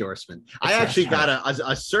ringing endorsement. I That's actually right. got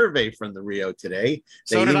a survey from the Rio today.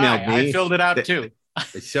 They so did emailed I. me. I filled it out that- too.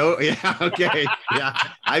 So yeah, okay, yeah,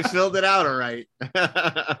 I filled it out all right.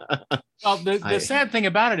 Well, the sad thing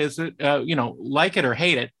about it is that like it or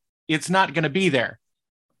hate it, it's not going to be there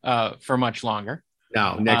for much longer.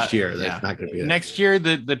 No, next year that's yeah. not going to be there. Next year,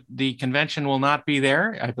 the convention will not be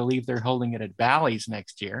there. I believe they're holding it at Bally's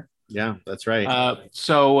next year. Yeah, that's right.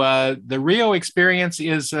 So the Rio experience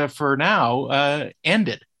is for now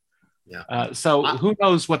ended. Yeah. So who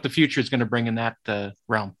knows what the future is going to bring in that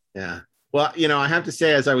realm? Yeah. Well, I have to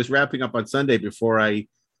say, as I was wrapping up on Sunday before I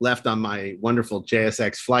left on my wonderful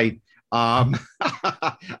JSX flight, I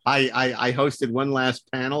hosted one last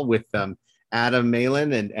panel with Adam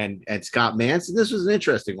Malin and Scott Mance, and this was an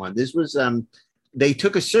interesting one. This was they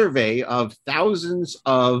took a survey of thousands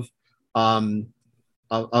of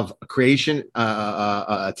creation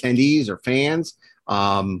attendees or fans,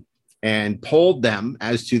 and polled them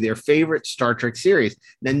as to their favorite Star Trek series.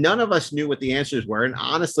 Now, none of us knew what the answers were, and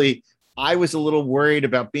honestly, I was a little worried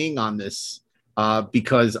about being on this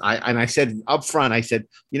because I said up front, I said,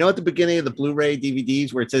 at the beginning of the Blu-ray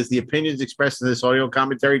DVDs where it says the opinions expressed in this audio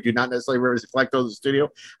commentary do not necessarily reflect those of the studio.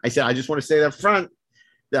 I said, I just want to say up front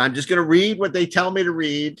that I'm just going to read what they tell me to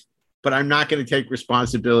read, but I'm not going to take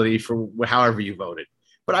responsibility for however you voted.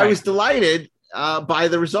 But I was delighted by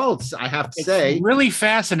the results, I have to say. It's really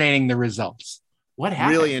fascinating, the results. What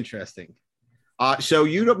happened? Really interesting. So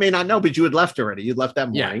you may not know, but you had left already. You'd left that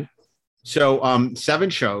morning. Yeah. So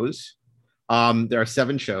 7 shows. There are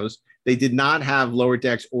 7 shows. They did not have Lower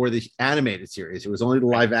Decks or the animated series. It was only the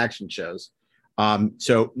live action shows.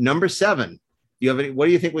 So number 7. Do you have any? What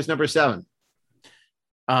do you think was number 7?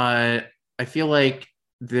 I feel like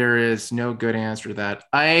there is no good answer to that.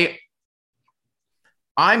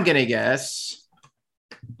 I'm gonna guess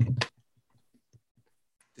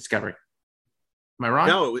Discovery. Am I wrong?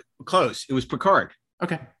 No, it was close. It was Picard.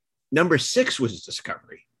 Okay. Number 6 was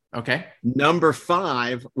Discovery. Okay. Number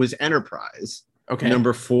 5 was Enterprise. Okay.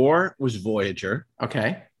 Number 4 was Voyager.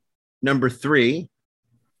 Okay. Number 3,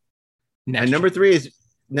 Next. and number 3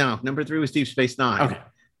 was Deep Space Nine. Okay.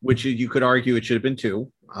 Which you could argue it should have been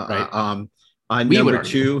 2. Right. We would number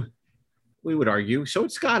argue. 2, we would argue. So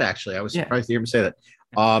it's Scott, actually. I was Yeah. surprised to hear him say that.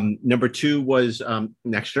 Number 2 was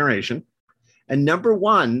Next Generation. And number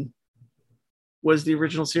 1 was the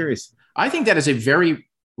original series. I think that is a very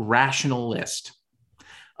rational list.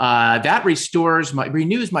 That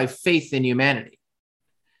renews my faith in humanity.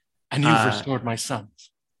 And you've restored my sons.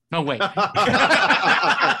 No, wait.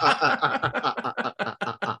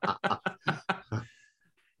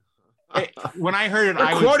 When I heard it,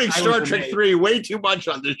 We're quoting I Star was Trek amazed. 3 way too much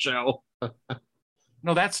on this show.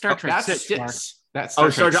 No, that's Star Trek That's 6, Mark. That's Oh,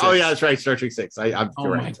 Star Trek oh 6. yeah, that's right. Star Trek 6. I'm Oh,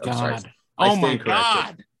 you're my right. I'm sorry. God. I Oh, my stand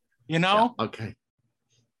corrected. God. You know? Yeah, okay.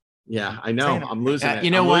 Yeah, I know. Saying it. I'm losing it.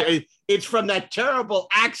 You know what? It's from that terrible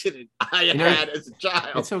accident I had as a child.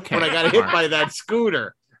 It's okay. When I got hit Mark. by that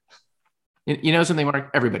scooter. You know something, Mark?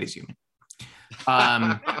 Everybody's human.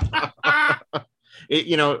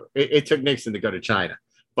 It took Nixon to go to China,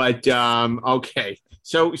 but okay.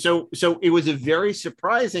 So it was a very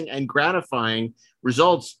surprising and gratifying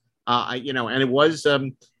results. And it was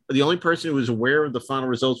the only person who was aware of the final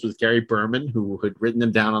results was Gary Berman, who had written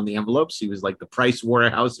them down on the envelopes. He was like the Price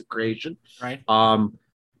Waterhouse of creation. Right.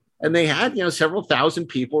 And they had, several thousand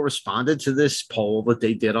people responded to this poll that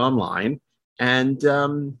they did online. And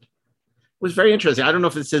it was very interesting. I don't know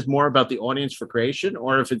if it says more about the audience for creation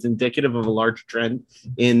or if it's indicative of a larger trend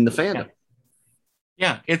in the fandom.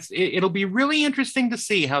 Yeah, it'll be really interesting to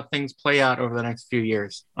see how things play out over the next few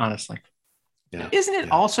years, honestly. Yeah. Isn't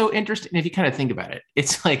it also interesting if you kind of think about it?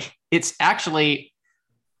 It's like, it's actually,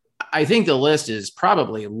 I think the list is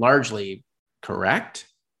probably largely correct.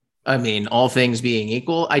 I mean, all things being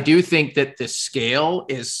equal, I do think that the scale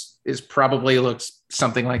is probably looks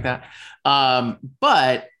something like that.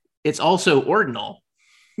 But it's also ordinal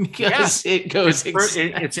because it goes.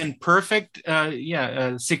 It's in perfect,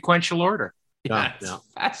 sequential order. It's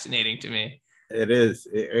fascinating to me. It is.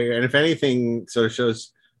 And if anything, sort of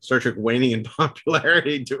shows Star Trek waning in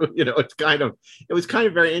popularity. It was kind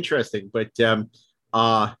of very interesting. But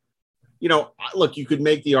look, you could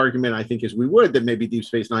make the argument, I think, as we would, that maybe Deep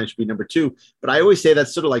Space Nine should be number 2. But I always say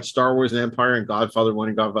that's sort of like Star Wars and Empire and Godfather 1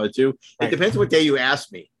 and Godfather 2. Right. It depends what day you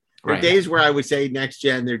ask me. There are days where I would say Next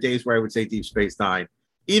Gen. There are days where I would say Deep Space Nine.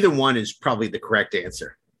 Either one is probably the correct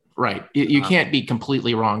answer. Right. You can't be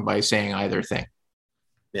completely wrong by saying either thing.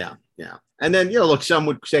 Yeah. And then, look, some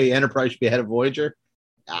would say Enterprise should be ahead of Voyager.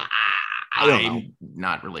 I don't know.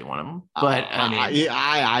 Not really one of them. But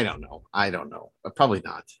I don't know. Probably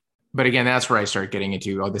not. But again, that's where I start getting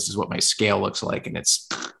into, this is what my scale looks like. And it's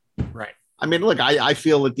right. I mean, look, I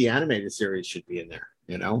feel that the animated series should be in there,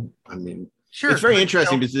 I mean, sure. It's very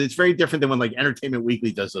interesting because it's very different than when like Entertainment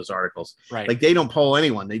Weekly does those articles. Right. Like they don't poll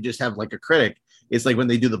anyone. They just have like a critic. It's like when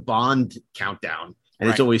they do the Bond countdown and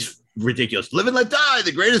it's always ridiculous. Live and Let Die,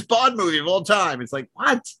 the greatest Bond movie of all time. It's like,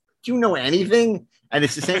 what? Do you know anything? And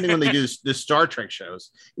it's the same thing when they do the Star Trek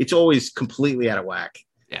shows. It's always completely out of whack.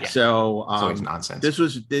 Yeah. So it's always nonsense. This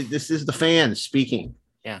is the fans speaking.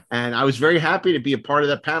 Yeah. And I was very happy to be a part of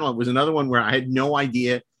that panel. It was another one where I had no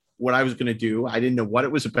idea what I was going to do. I didn't know what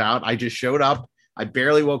it was about. I just showed up. I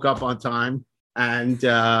barely woke up on time. And,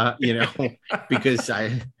 because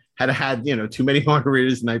I had too many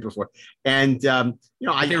margaritas the night before. And, I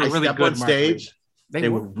really stepped on stage. They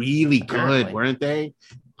were really good, weren't they?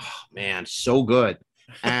 Oh, man, so good.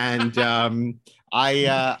 And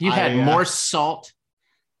you had more salt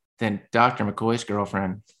than Dr. McCoy's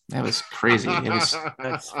girlfriend. That was crazy. That's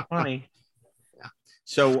funny. Yeah.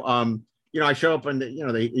 So, I show up and,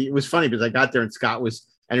 it was funny because I got there and Scott was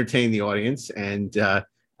entertaining the audience. And so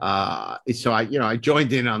I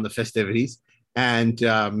joined in on the festivities and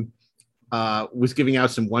was giving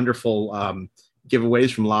out some wonderful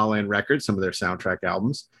giveaways from La La Land Records, some of their soundtrack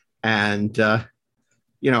albums. And,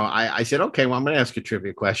 I said, okay, well, I'm going to ask a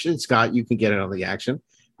trivia question. Scott, you can get in on the action.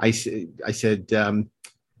 I said,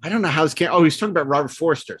 I don't know how this came. Oh, he's talking about Robert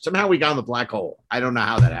Forster. Somehow we got on the black hole. I don't know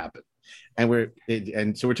how that happened.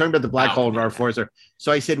 And so we're talking about the black hole and Robert Forster.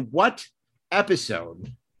 So I said, what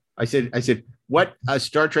episode? I said, what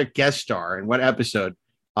Star Trek guest star and what episode?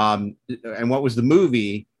 And what was the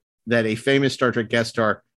movie that a famous Star Trek guest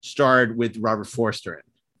star starred with Robert Forster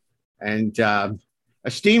in? And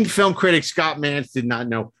esteemed film critic Scott Mantz did not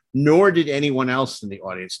know, nor did anyone else in the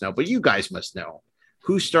audience know. But you guys must know.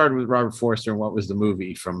 Who starred with Robert Forster and what was the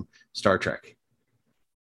movie from Star Trek?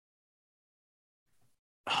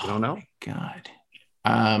 You don't know? Oh God.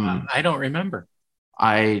 I don't remember.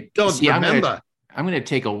 I don't remember. I'm going to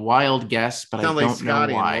take a wild guess, but I don't like know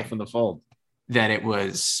why. From the Fold. That it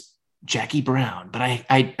was Jackie Brown, but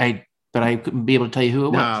I couldn't be able to tell you who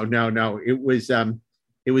it was. No.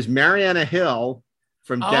 It was Mariana Hill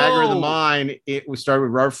from Dagger of the Mind. It was started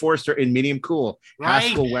with Robert Forster in Medium Cool, right.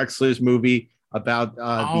 Haskell Wexler's movie about the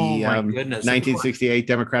 1968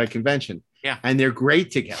 Democratic Convention. Yeah, and they're great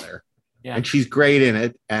together. Yeah, and she's great in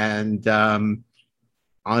it. And So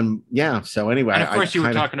anyway, and of course you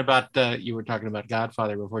were talking about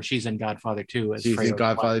Godfather before. She's in Godfather 2 as she's in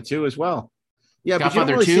Godfather 2 as well. Yeah,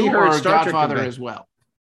 Godfather but you don't really 2 see her or Star Godfather Trek as well.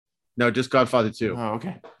 No, just Godfather 2. Oh,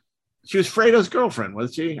 okay. She was Fredo's girlfriend,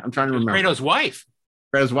 wasn't she? I'm trying to remember. Fredo's wife.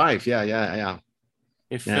 Fredo's wife. Yeah.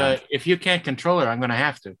 If you can't control her, I'm going to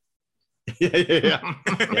have to. Yeah.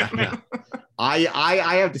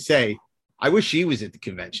 I have to say, I wish she was at the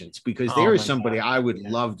conventions because there is somebody I would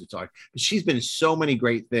love to talk. She's been in so many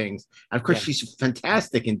great things. And of course, she's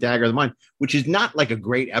fantastic in Dagger of the Mind, which is not like a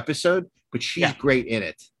great episode, but she's great in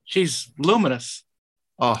it. She's luminous.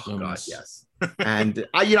 Oh luminous. God, yes. And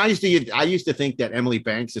I used to think that Emily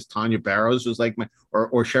Banks as Tanya Barrows was like my,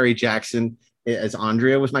 or Sherry Jackson as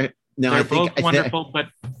Andrea was my. No, they're both wonderful, but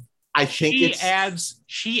I think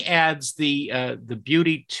she adds the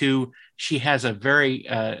beauty to. She has a very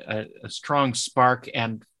a strong spark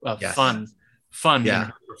and fun in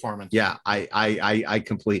her performance. Yeah, I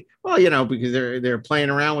complete. Well, because they're playing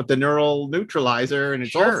around with the neural neutralizer, and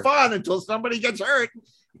it's all fun until somebody gets hurt.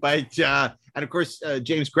 But and of course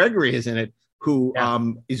James Gregory is in it, who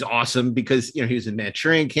is awesome because he was a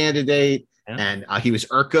Manchurian Candidate, and he was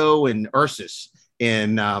Urko and Ursus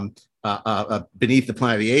in Beneath the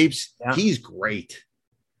Planet of the Apes. Yeah. He's great.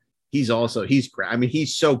 He's great. I mean,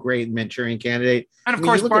 he's so great in Manchurian Candidate. And of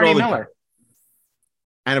course, Barney Miller.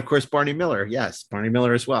 And of course, Barney Miller. Yes, Barney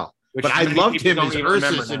Miller as well. But I loved him as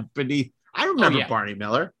Ursus and Beneath. I remember Barney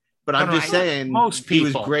Miller, but I'm just saying most people.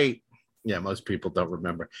 He was great. Yeah, most people don't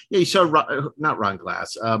remember. Yeah, you saw not Ron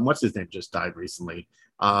Glass. What's his name? Just died recently.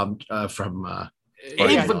 From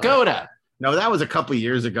Abe Vigoda. No, that was a couple of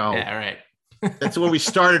years ago. Yeah, right. That's when we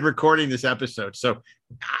started recording this episode. So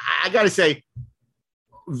I got to say,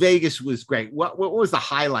 Vegas was great. What was the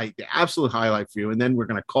highlight, the absolute highlight for you? And then we're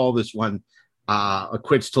going to call this one a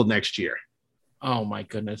quits till next year. Oh my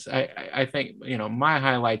goodness. I think, my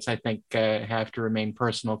highlights, I think have to remain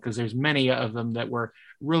personal because there's many of them that were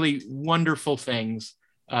really wonderful things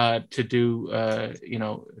to do,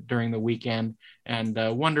 during the weekend, and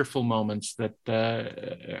wonderful moments that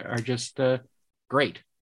are just great.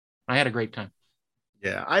 I had a great time.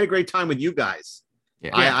 Yeah, I had a great time with you guys.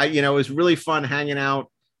 Yeah. It was really fun hanging out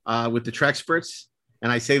with the Trexperts,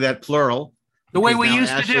 and I say that plural. The way we now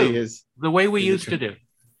used to Ashley do. The way we used to do.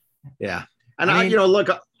 Yeah. And look,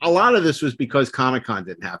 a lot of this was because Comic-Con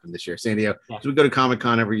didn't happen this year, San Diego. Yeah. So we go to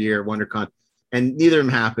Comic-Con every year, WonderCon, and neither of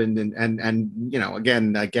them happened. And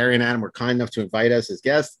again, Gary and Adam were kind enough to invite us as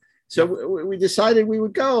guests. So we decided we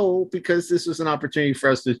would go because this was an opportunity for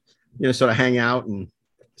us to, sort of hang out and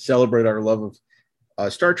celebrate our love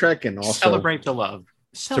of Star Trek, and also Celebrate the love.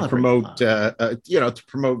 to promote, to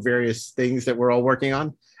promote various things that we're all working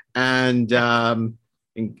on, and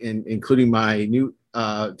including my new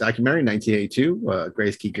documentary, 1982,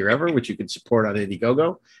 Greatest Geek Year Ever, which you can support on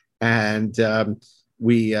Indiegogo, and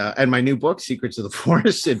and my new book, Secrets of the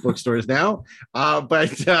Force, in bookstores now.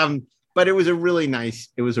 But it was a really nice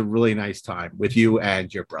time with you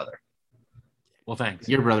and your brother. Well, thanks.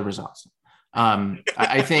 Your brother was awesome.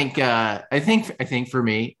 I think for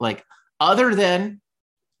me, like other than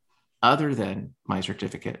my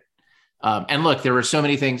certificate, and look, there were so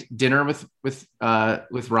many things. Dinner with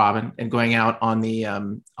Robin, and going out on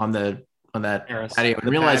that patio, and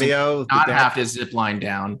realizing not have to zip line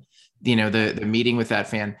down. The meeting with that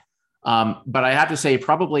fan. But I have to say,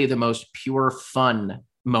 probably the most pure fun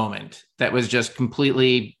moment that was just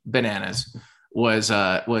completely bananas was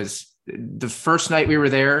the first night we were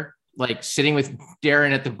there, like sitting with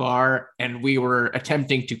Darren at the bar, and we were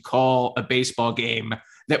attempting to call a baseball game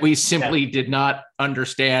that we simply did not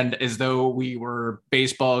understand, as though we were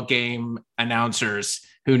baseball game announcers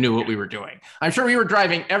who knew what we were doing. I'm sure we were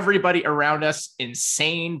driving everybody around us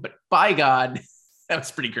insane, but by God, that was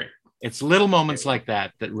pretty great. It's little moments like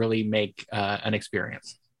that that really make an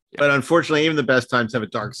experience. But unfortunately, even the best times have a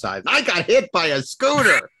dark side. I got hit by a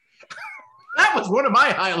scooter. That was one of my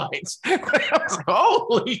highlights.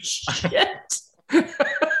 Holy shit.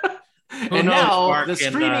 And now Mark, the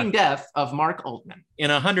screaming death of Mark Altman.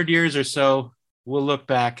 In 100 years or so, we'll look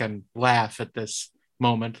back and laugh at this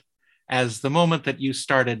moment as the moment that you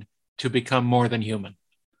started to become more than human.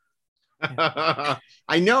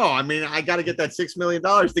 I know. I mean, I got to get that $6 million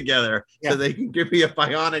together so they can give me a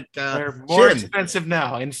bionic They're more chin. expensive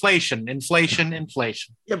now. Inflation.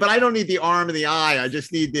 Yeah, but I don't need the arm and the eye. I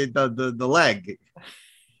just need the leg.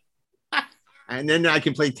 And then I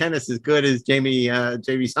can play tennis as good as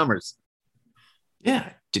Jamie Summers.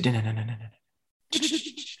 Yeah.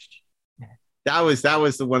 That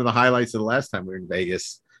was one of the highlights of the last time we were in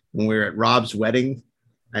Vegas, when we were at Rob's wedding,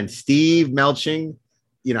 and Steve Melching,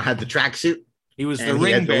 had the tracksuit. He was the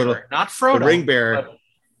ring bearer, not Frodo. The ring bearer.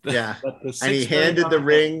 But And he handed the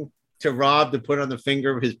ring to Rob to put on the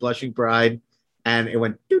finger of his blushing bride, and it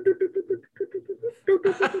went. It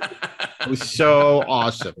was so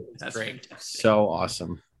awesome. That's great. So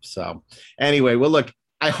awesome. So anyway, well, look,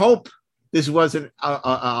 I hope this wasn't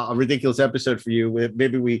a ridiculous episode for you.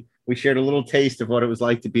 Maybe we shared a little taste of what it was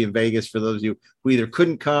like to be in Vegas for those of you who either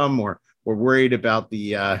couldn't come or were worried about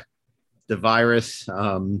the virus,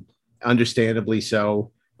 understandably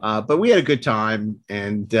so. But we had a good time,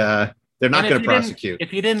 and they're not going to prosecute.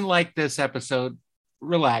 If you didn't like this episode,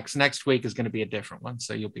 relax. Next week is going to be a different one,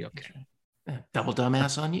 so you'll be okay. Double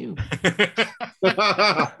dumbass on you.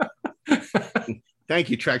 Thank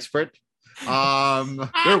you, Trexpert.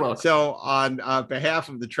 You're welcome. So on behalf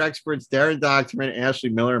of the Trexperts, Darren Dochterman, Ashley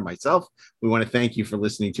Miller, and myself, we want to thank you for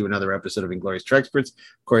listening to another episode of Inglorious Trexperts.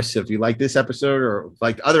 Of course, if you like this episode or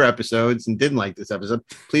liked other episodes and didn't like this episode,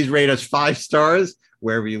 please rate us 5 stars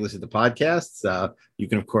wherever you listen to podcasts. You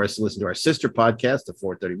can, of course, listen to our sister podcast, The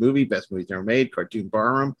 430 Movie, Best Movies Never Made, Cartoon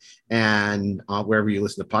Barroom, and wherever you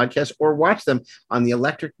listen to podcasts, or watch them on the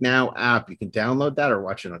Electric Now app. You can download that or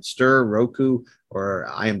watch it on Stir, Roku, or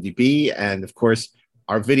IMDb. And, of course,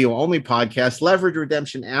 our video-only podcast, Leverage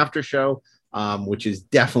Redemption After Show, which is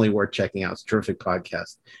definitely worth checking out. It's a terrific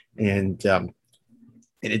podcast. And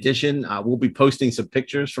in addition, we'll be posting some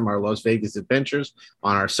pictures from our Las Vegas adventures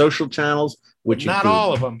on our social channels, which not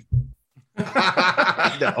all of them.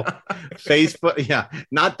 No, Facebook,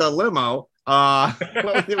 not the limo. But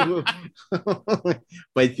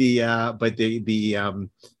the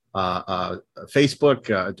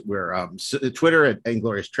Facebook, we're Twitter at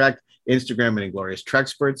Inglorious Trek, Instagram at Inglorious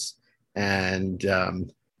Trexperts, and of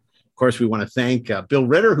course, we want to thank Bill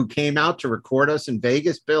Ritter, who came out to record us in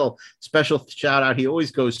Vegas. Bill, special shout out. He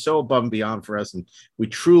always goes so above and beyond for us, and we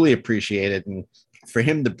truly appreciate it. And for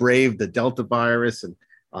him to brave the Delta virus and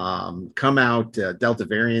come out, Delta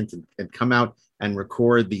variant, and come out and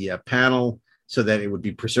record the panel so that it would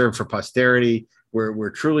be preserved for posterity. We're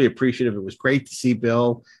truly appreciative. It was great to see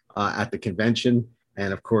Bill at the convention.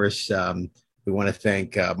 And of course, we want to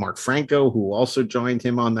thank Mark Franco, who also joined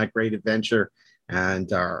him on that great adventure,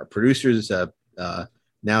 and our producers,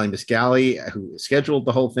 Nally Miscali, who scheduled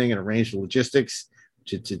the whole thing and arranged the logistics.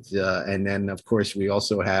 And then, of course, we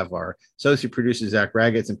also have our associate producers, Zach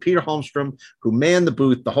Ragatz and Peter Holmstrom, who manned the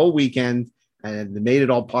booth the whole weekend and made it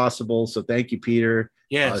all possible. So thank you, Peter.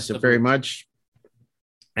 Yes. So very much.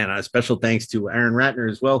 And a special thanks to Aaron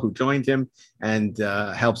Ratner as well, who joined him and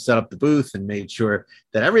helped set up the booth and made sure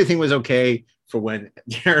that everything was okay for when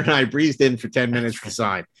Darren and I breezed in for 10 minutes to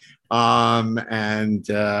sign. And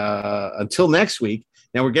until next week,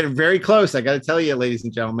 now we're getting very close. I got to tell you, ladies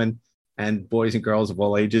and gentlemen, and boys and girls of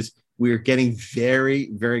all ages, we're getting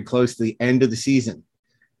very, very close to the end of the season.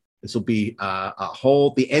 This will be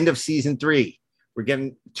the end of season 3. We're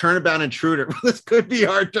getting Turnabout Intruder. This could be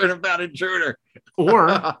our Turnabout Intruder.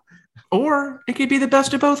 Or it could be the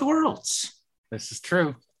best of both worlds. This is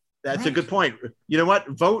true. That's a good point. You know what?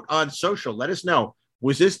 Vote on social. Let us know.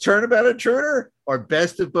 Was this Turnabout Intruder or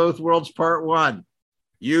Best of Both Worlds Part 1?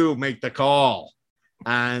 You make the call.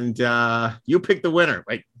 And you pick the winner.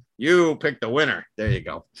 Wait, you pick the winner. There you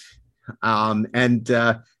go. And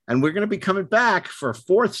we're going to be coming back for a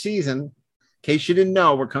 4th season. In case you didn't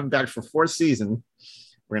know, we're coming back for 4th season.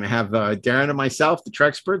 We're going to have Darren and myself, the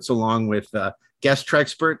Trexperts, along with guest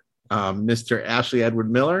Trexpert, Mr. Ashley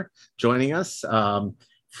Edward Miller, joining us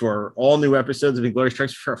for all new episodes of Inglorious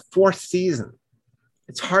Treks for a 4th season.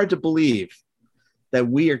 It's hard to believe that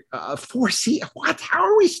we are 4th season. What? How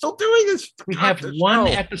are we still doing this? We have one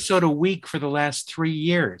episode a week for the last 3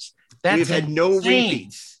 years. We've had no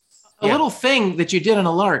repeats. A little thing that you did on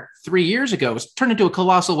a lark 3 years ago was turned into a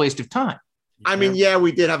colossal waste of time. I mean, yeah,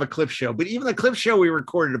 we did have a clip show, but even the clip show, we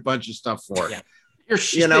recorded a bunch of stuff for. Yeah. The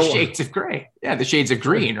shades of gray. Yeah, the shades of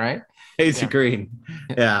green, right? Shades of green.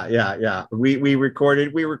 Yeah. We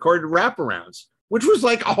recorded wraparounds, which was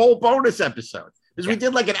like a whole bonus episode because we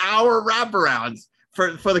did like an hour wraparounds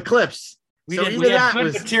for the clips. We had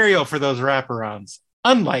good material for those wraparounds,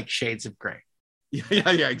 unlike Shades of Grey.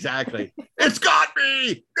 Yeah, exactly. It's got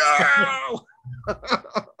me. No.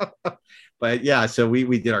 But yeah, so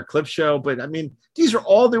we did our clip show, but I mean, these are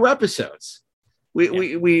all new episodes.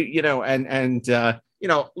 We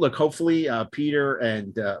look, hopefully Peter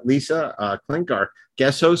and Lisa Klink, our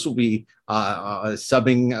guest hosts, will be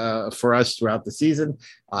subbing for us throughout the season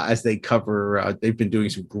as they cover. They've been doing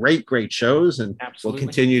some great shows, and will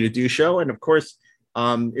continue to do show. And of course,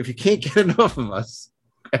 if you can't get enough of us,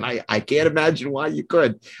 and I can't imagine why you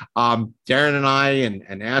could, Darren and I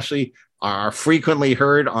and Ashley are frequently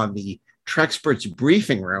heard on the Trexperts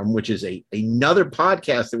Briefing Room, which is another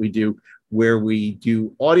podcast that we do where we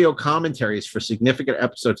do audio commentaries for significant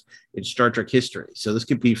episodes in Star Trek history. So this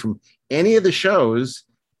could be from any of the shows.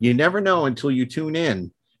 You never know until you tune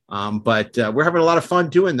in. But we're having a lot of fun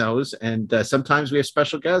doing those. And sometimes we have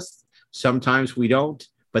special guests. Sometimes we don't,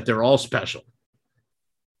 but they're all special.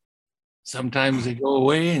 Sometimes they go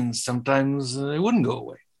away and sometimes they wouldn't go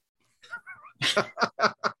away.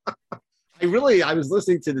 I was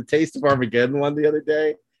listening to the Taste of Armageddon one the other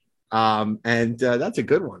day. And that's a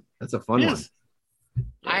good one. That's a fun one.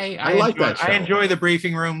 I like that show. I enjoy the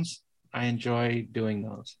briefing rooms. I enjoy doing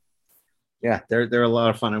those. Yeah, they're a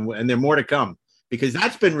lot of fun. And there are more to come because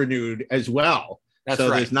that's been renewed as well.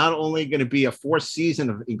 There's not only going to be a 4th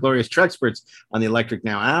season of Inglorious Trexperts on the Electric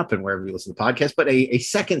Now app and wherever you listen to podcasts, but a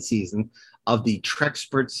 2nd season of the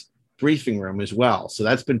Trexperts Briefing Room as well. So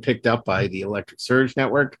that's been picked up by the Electric Surge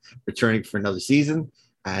Network, returning for another season.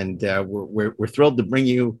 And we're thrilled to bring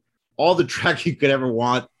you all the Trek you could ever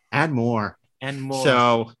want and more.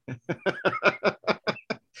 So,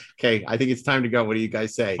 okay, I think it's time to go. What do you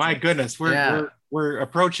guys say? My goodness, we're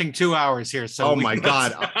approaching 2 hours here. So, oh my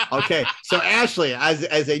God. Okay, so Ashley,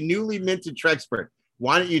 as a newly minted Trexpert,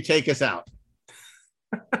 why don't you take us out?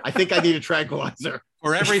 I think I need a tranquilizer.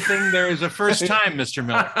 For everything, there is a first time, Mr.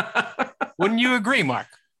 Miller. Wouldn't you agree, Mark?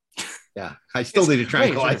 Yeah, I still need a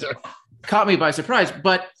tranquilizer. Caught me by surprise.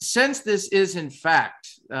 But since this is, in fact,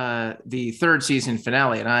 the 3rd season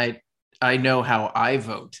finale, and I know how I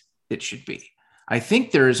vote it should be, I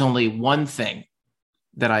think there is only one thing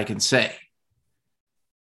that I can say.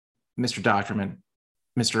 Mr. Doctorman,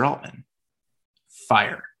 Mr. Altman,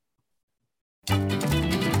 fire.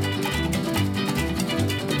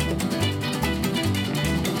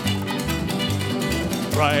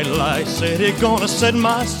 Bright light city, gonna set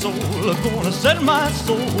my soul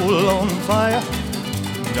on fire.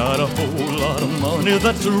 Got a whole lot of money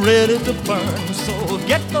that's ready to burn, so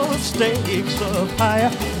get those stakes up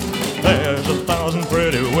higher. There's 1,000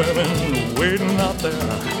 pretty women waiting out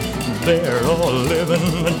there. They're all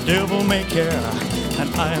living the devil may care, and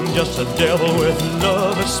I'm just a devil with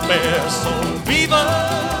love to spare. So viva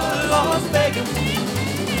Las Vegas,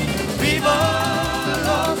 viva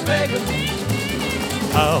Las Vegas.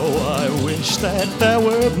 How I wish that there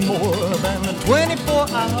were more than 24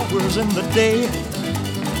 hours in the day.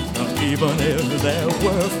 Even if there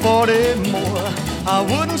were 40 more, I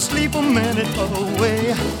wouldn't sleep a minute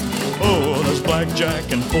away. Oh, there's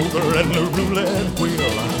blackjack and poker and the roulette wheel,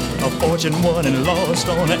 a fortune won and lost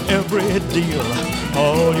on every deal.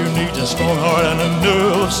 All you need is a strong heart and a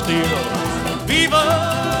nerve of steel. Viva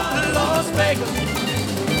Las Vegas,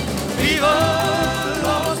 viva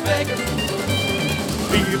Las Vegas.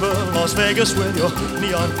 Viva Las Vegas with your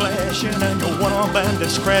neon flashing and your one-armed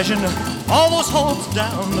bandits crashing all those hopes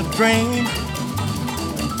down the drain.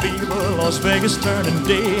 Viva Las Vegas, turning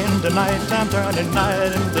day into nighttime, turning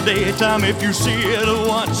night into daytime. If you see it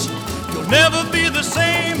once, you'll never be the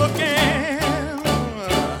same again.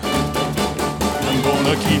 I'm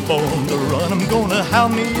gonna keep on the run, I'm gonna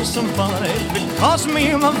have me some fun. It cost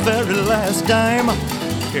me my very last dime.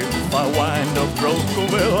 If I wind up broke,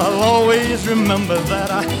 well, I'll always remember that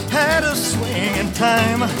I had a swing in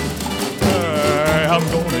time. I'm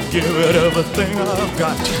gonna give it everything I've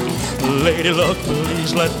got. Lady luck,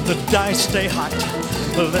 please let the dice stay hot.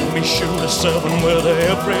 Let me shoot a 7 with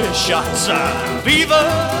every shot. Viva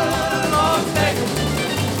Las Vegas,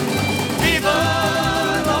 viva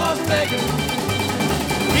Las Vegas,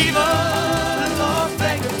 viva Las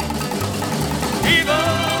Vegas, viva,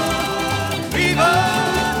 viva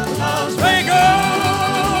Las Vegas.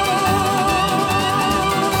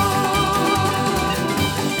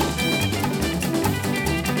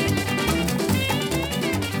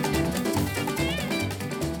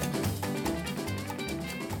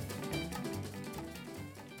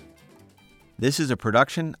 This is a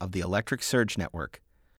production of the Electric Surge Network.